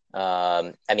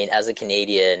 I mean, as a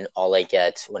Canadian, all I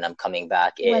get when I'm coming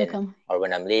back in Welcome. or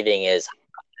when I'm leaving is,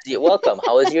 "You're welcome.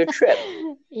 How was your trip?"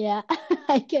 Yeah,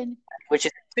 I can. Which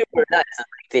is super nice.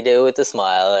 Like, they do it with a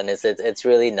smile, and it's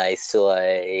really nice to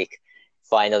like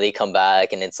finally come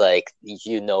back, and it's like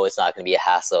it's not going to be a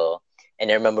hassle. And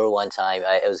I remember one time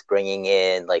I was bringing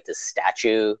in like this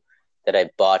statue that I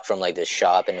bought from like this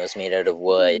shop, and it was made out of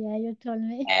wood. Yeah, you told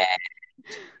me. And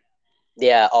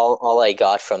yeah, all I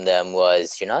got from them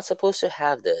was, "You're not supposed to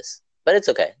have this, but it's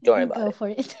okay. Don't worry about Go it." for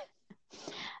it.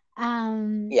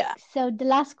 Yeah. So the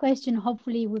last question,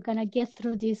 hopefully we're gonna get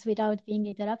through this without being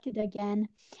interrupted again,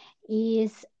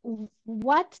 is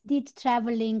what did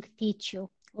traveling teach you,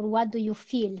 or what do you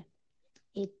feel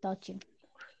it taught you?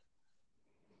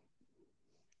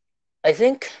 I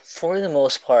think for the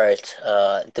most part,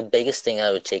 the biggest thing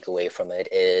I would take away from it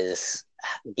is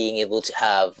being able to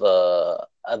have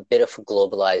a bit of a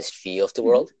globalized view of the Hmm.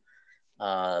 world.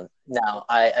 Now,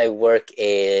 I work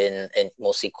in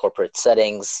mostly corporate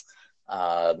settings.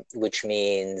 which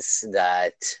means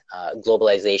that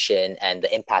globalization and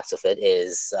the impacts of it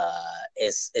is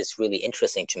really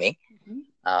interesting to me. Mhm.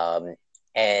 Um,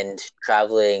 and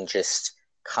traveling just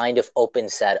kind of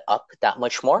opens that up that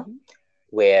much more, Mhm.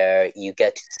 where you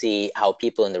get to see how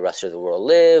people in the rest of the world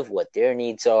live, what their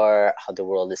needs are, how the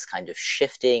world is kind of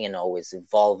shifting and always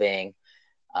evolving,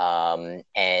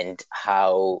 and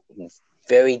how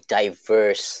very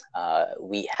diverse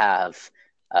we have,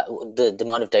 the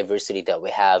amount of diversity that we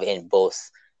have in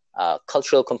both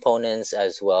cultural components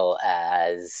as well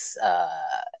as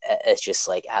just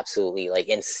like absolutely like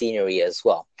in scenery as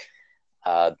well.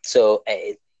 So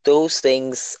those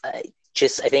things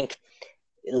just I think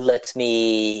lets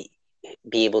me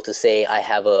be able to say I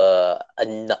have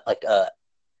like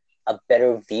a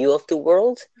better view of the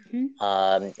world,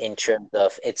 Mhm. in terms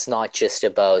of it's not just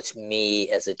about me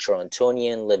as a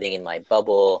Torontonian living in my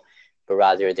bubble, but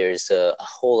rather there's a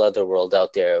whole other world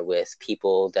out there with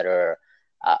people that are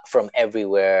from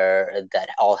everywhere that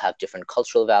all have different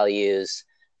cultural values.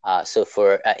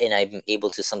 And I'm able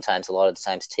to sometimes, a lot of the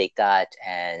times, take that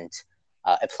and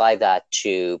apply that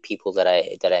to people that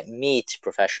I meet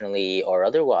professionally or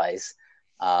otherwise.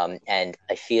 And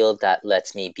I feel that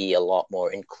lets me be a lot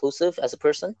more inclusive as a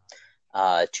person,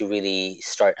 to really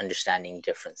start understanding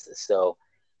differences. So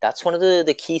that's one of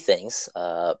the key things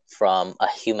from a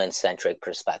human centric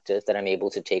perspective that I'm able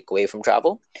to take away from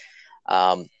travel.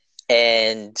 Um,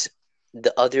 and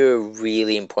the other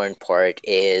really important part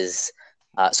is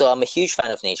so I'm a huge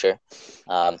fan of nature.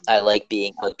 I like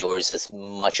being outdoors as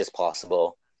much as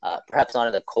possible, perhaps not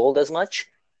in the cold as much,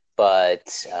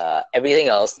 but everything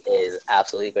else is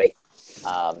absolutely great.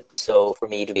 So for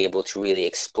me to be able to really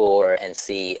explore and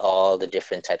see all the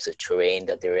different types of terrain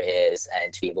that there is,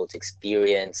 and to be able to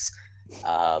experience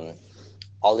um,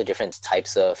 all the different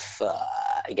types of,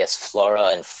 I guess, flora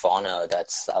and fauna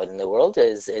that's out in the world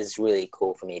is really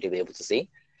cool for me to be able to see.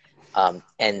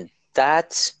 And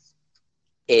that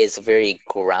is a very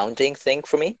grounding thing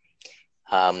for me.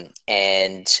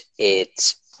 And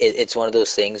it's one of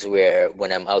those things where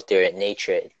when I'm out there in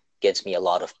nature, it gives me a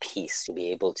lot of peace to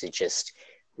be able to just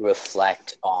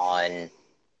reflect on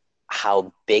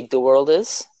how big the world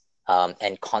is,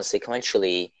 and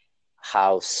consequentially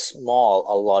how small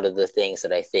a lot of the things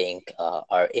that I think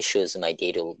are issues in my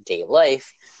day-to-day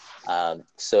life.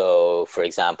 So, for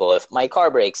example, if my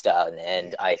car breaks down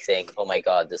and I think, oh my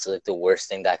God, this is like the worst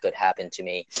thing that could happen to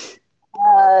me,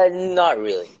 not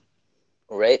really,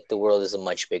 right? The world is a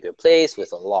much bigger place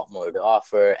with a lot more to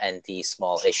offer, and these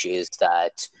small issues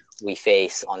that we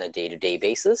face on a day-to-day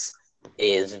basis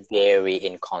is very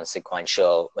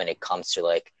inconsequential when it comes to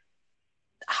like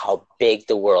how big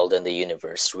the world and the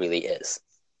universe really is.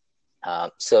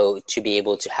 So to be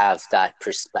able to have that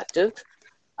perspective,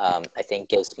 I think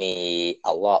gives me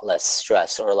a lot less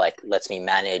stress, or like lets me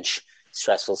manage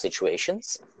stressful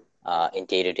situations in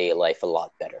day-to-day life a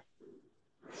lot better.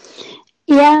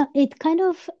 Yeah, it kind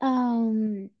of,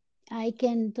 I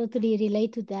can totally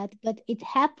relate to that, but it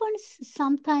happens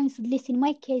sometimes, at least in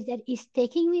my case, that is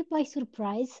taking me by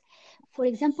surprise. For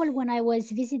example, when I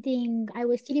was visiting, I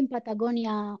was still in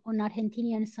Patagonia on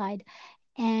Argentinian side,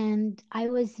 and I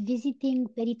was visiting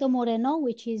Perito Moreno,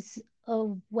 which is a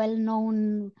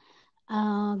well-known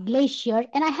glacier.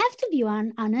 And I have to be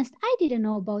honest, I didn't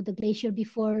know about the glacier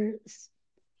before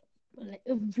like,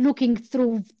 looking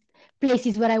through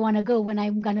places where I want to go when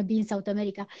I'm gonna be in South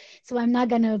America. So I'm not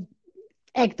gonna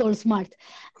act all smart.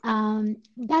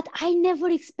 But I never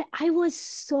expect. I was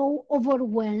so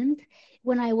overwhelmed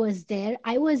when I was there.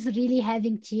 I was really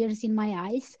having tears in my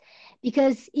eyes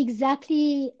because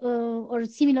exactly or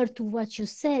similar to what you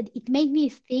said, it made me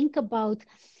think about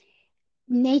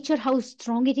nature, how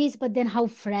strong it is, but then how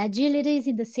fragile it is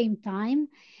in the same time,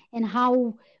 and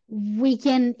how we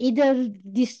can either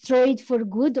destroy it for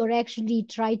good or actually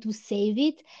try to save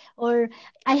it. Or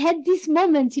I had this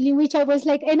moment in which I was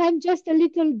like, and I'm just a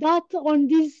little dot on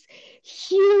this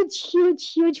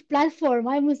huge platform.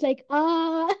 I was like,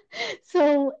 ah.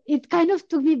 So it kind of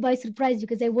took me by surprise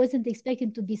because I wasn't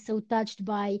expecting to be so touched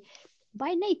by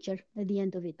nature at the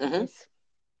end of it, I Mm-hmm. guess.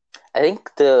 I think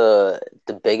the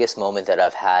biggest moment that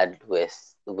I've had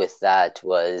with that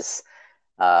was,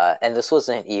 and this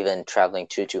wasn't even traveling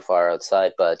too far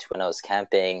outside, but when I was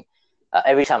camping,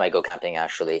 every time I go camping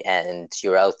actually, and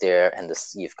you're out there and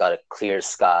you've got a clear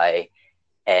sky,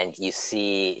 and you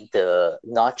see the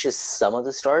not just some of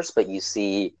the stars, but you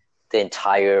see the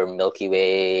entire Milky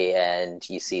Way, and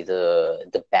you see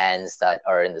the bands that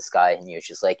are in the sky, and you're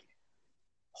just like,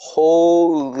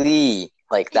 holy,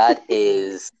 like that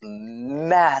is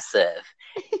massive.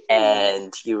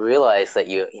 and you realize that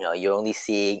you're only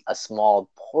seeing a small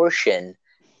portion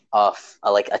of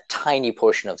like a tiny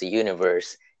portion of the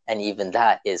universe, and even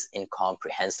that is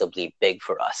incomprehensibly big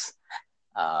for us.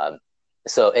 Um,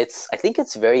 so I think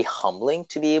it's very humbling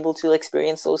to be able to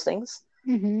experience those things,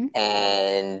 Mm-hmm.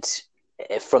 and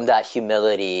from that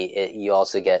humility, you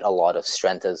also get a lot of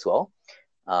strength as well,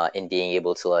 in being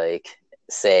able to like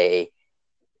say,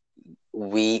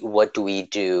 what do we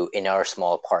do in our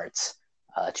small parts,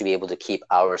 to be able to keep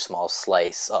our small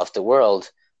slice of the world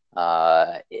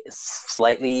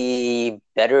slightly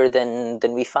better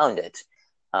than we found it.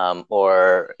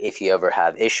 Or if you ever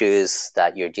have issues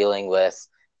that you're dealing with,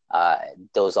 uh,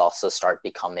 those also start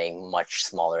becoming much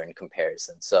smaller in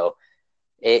comparison. So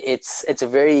it's a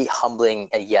very humbling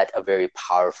and yet a very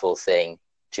powerful thing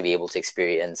to be able to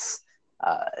experience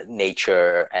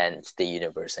nature and the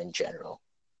universe in general.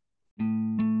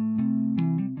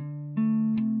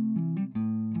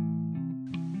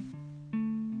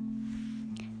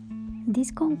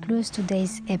 This concludes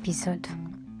today's episode.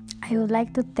 I would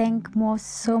like to thank Mo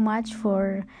so much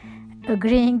for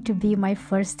agreeing to be my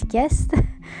first guest.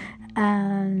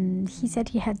 And he said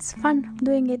he had fun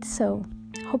doing it, so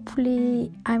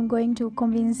hopefully I'm going to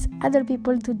convince other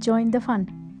people to join the fun.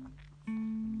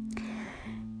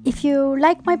 If you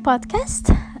like my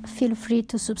podcast, feel free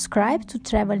to subscribe to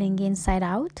Traveling Inside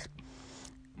Out,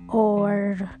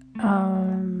 or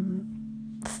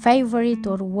favorite,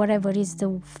 or whatever is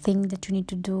the thing that you need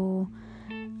to do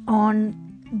on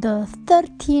the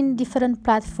 13 different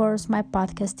platforms my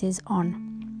podcast is on.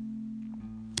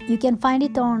 You can find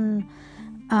it on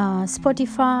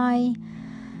Spotify,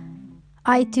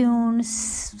 iTunes,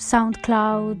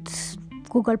 SoundCloud,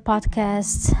 Google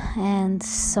Podcasts, and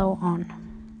so on.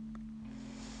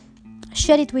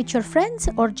 Share it with your friends,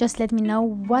 or just let me know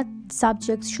what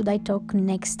subjects should I talk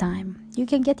next time. You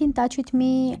can get in touch with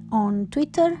me on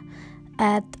Twitter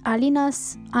at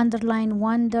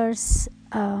Alinas_Wonders,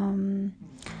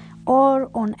 or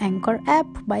on Anchor app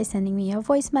by sending me a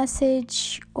voice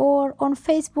message, or on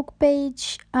Facebook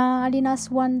page Alinas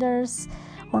Wonders,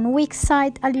 on Wix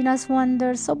site Alinas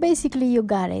Wonders. So basically you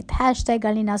got it, hashtag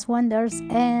Alinas Wonders,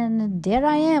 and there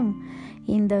I am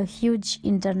in the huge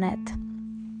internet.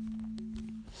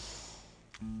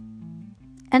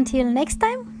 Until next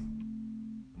time,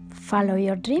 follow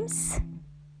your dreams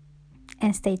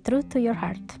and stay true to your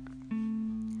heart.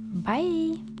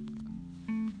 Bye.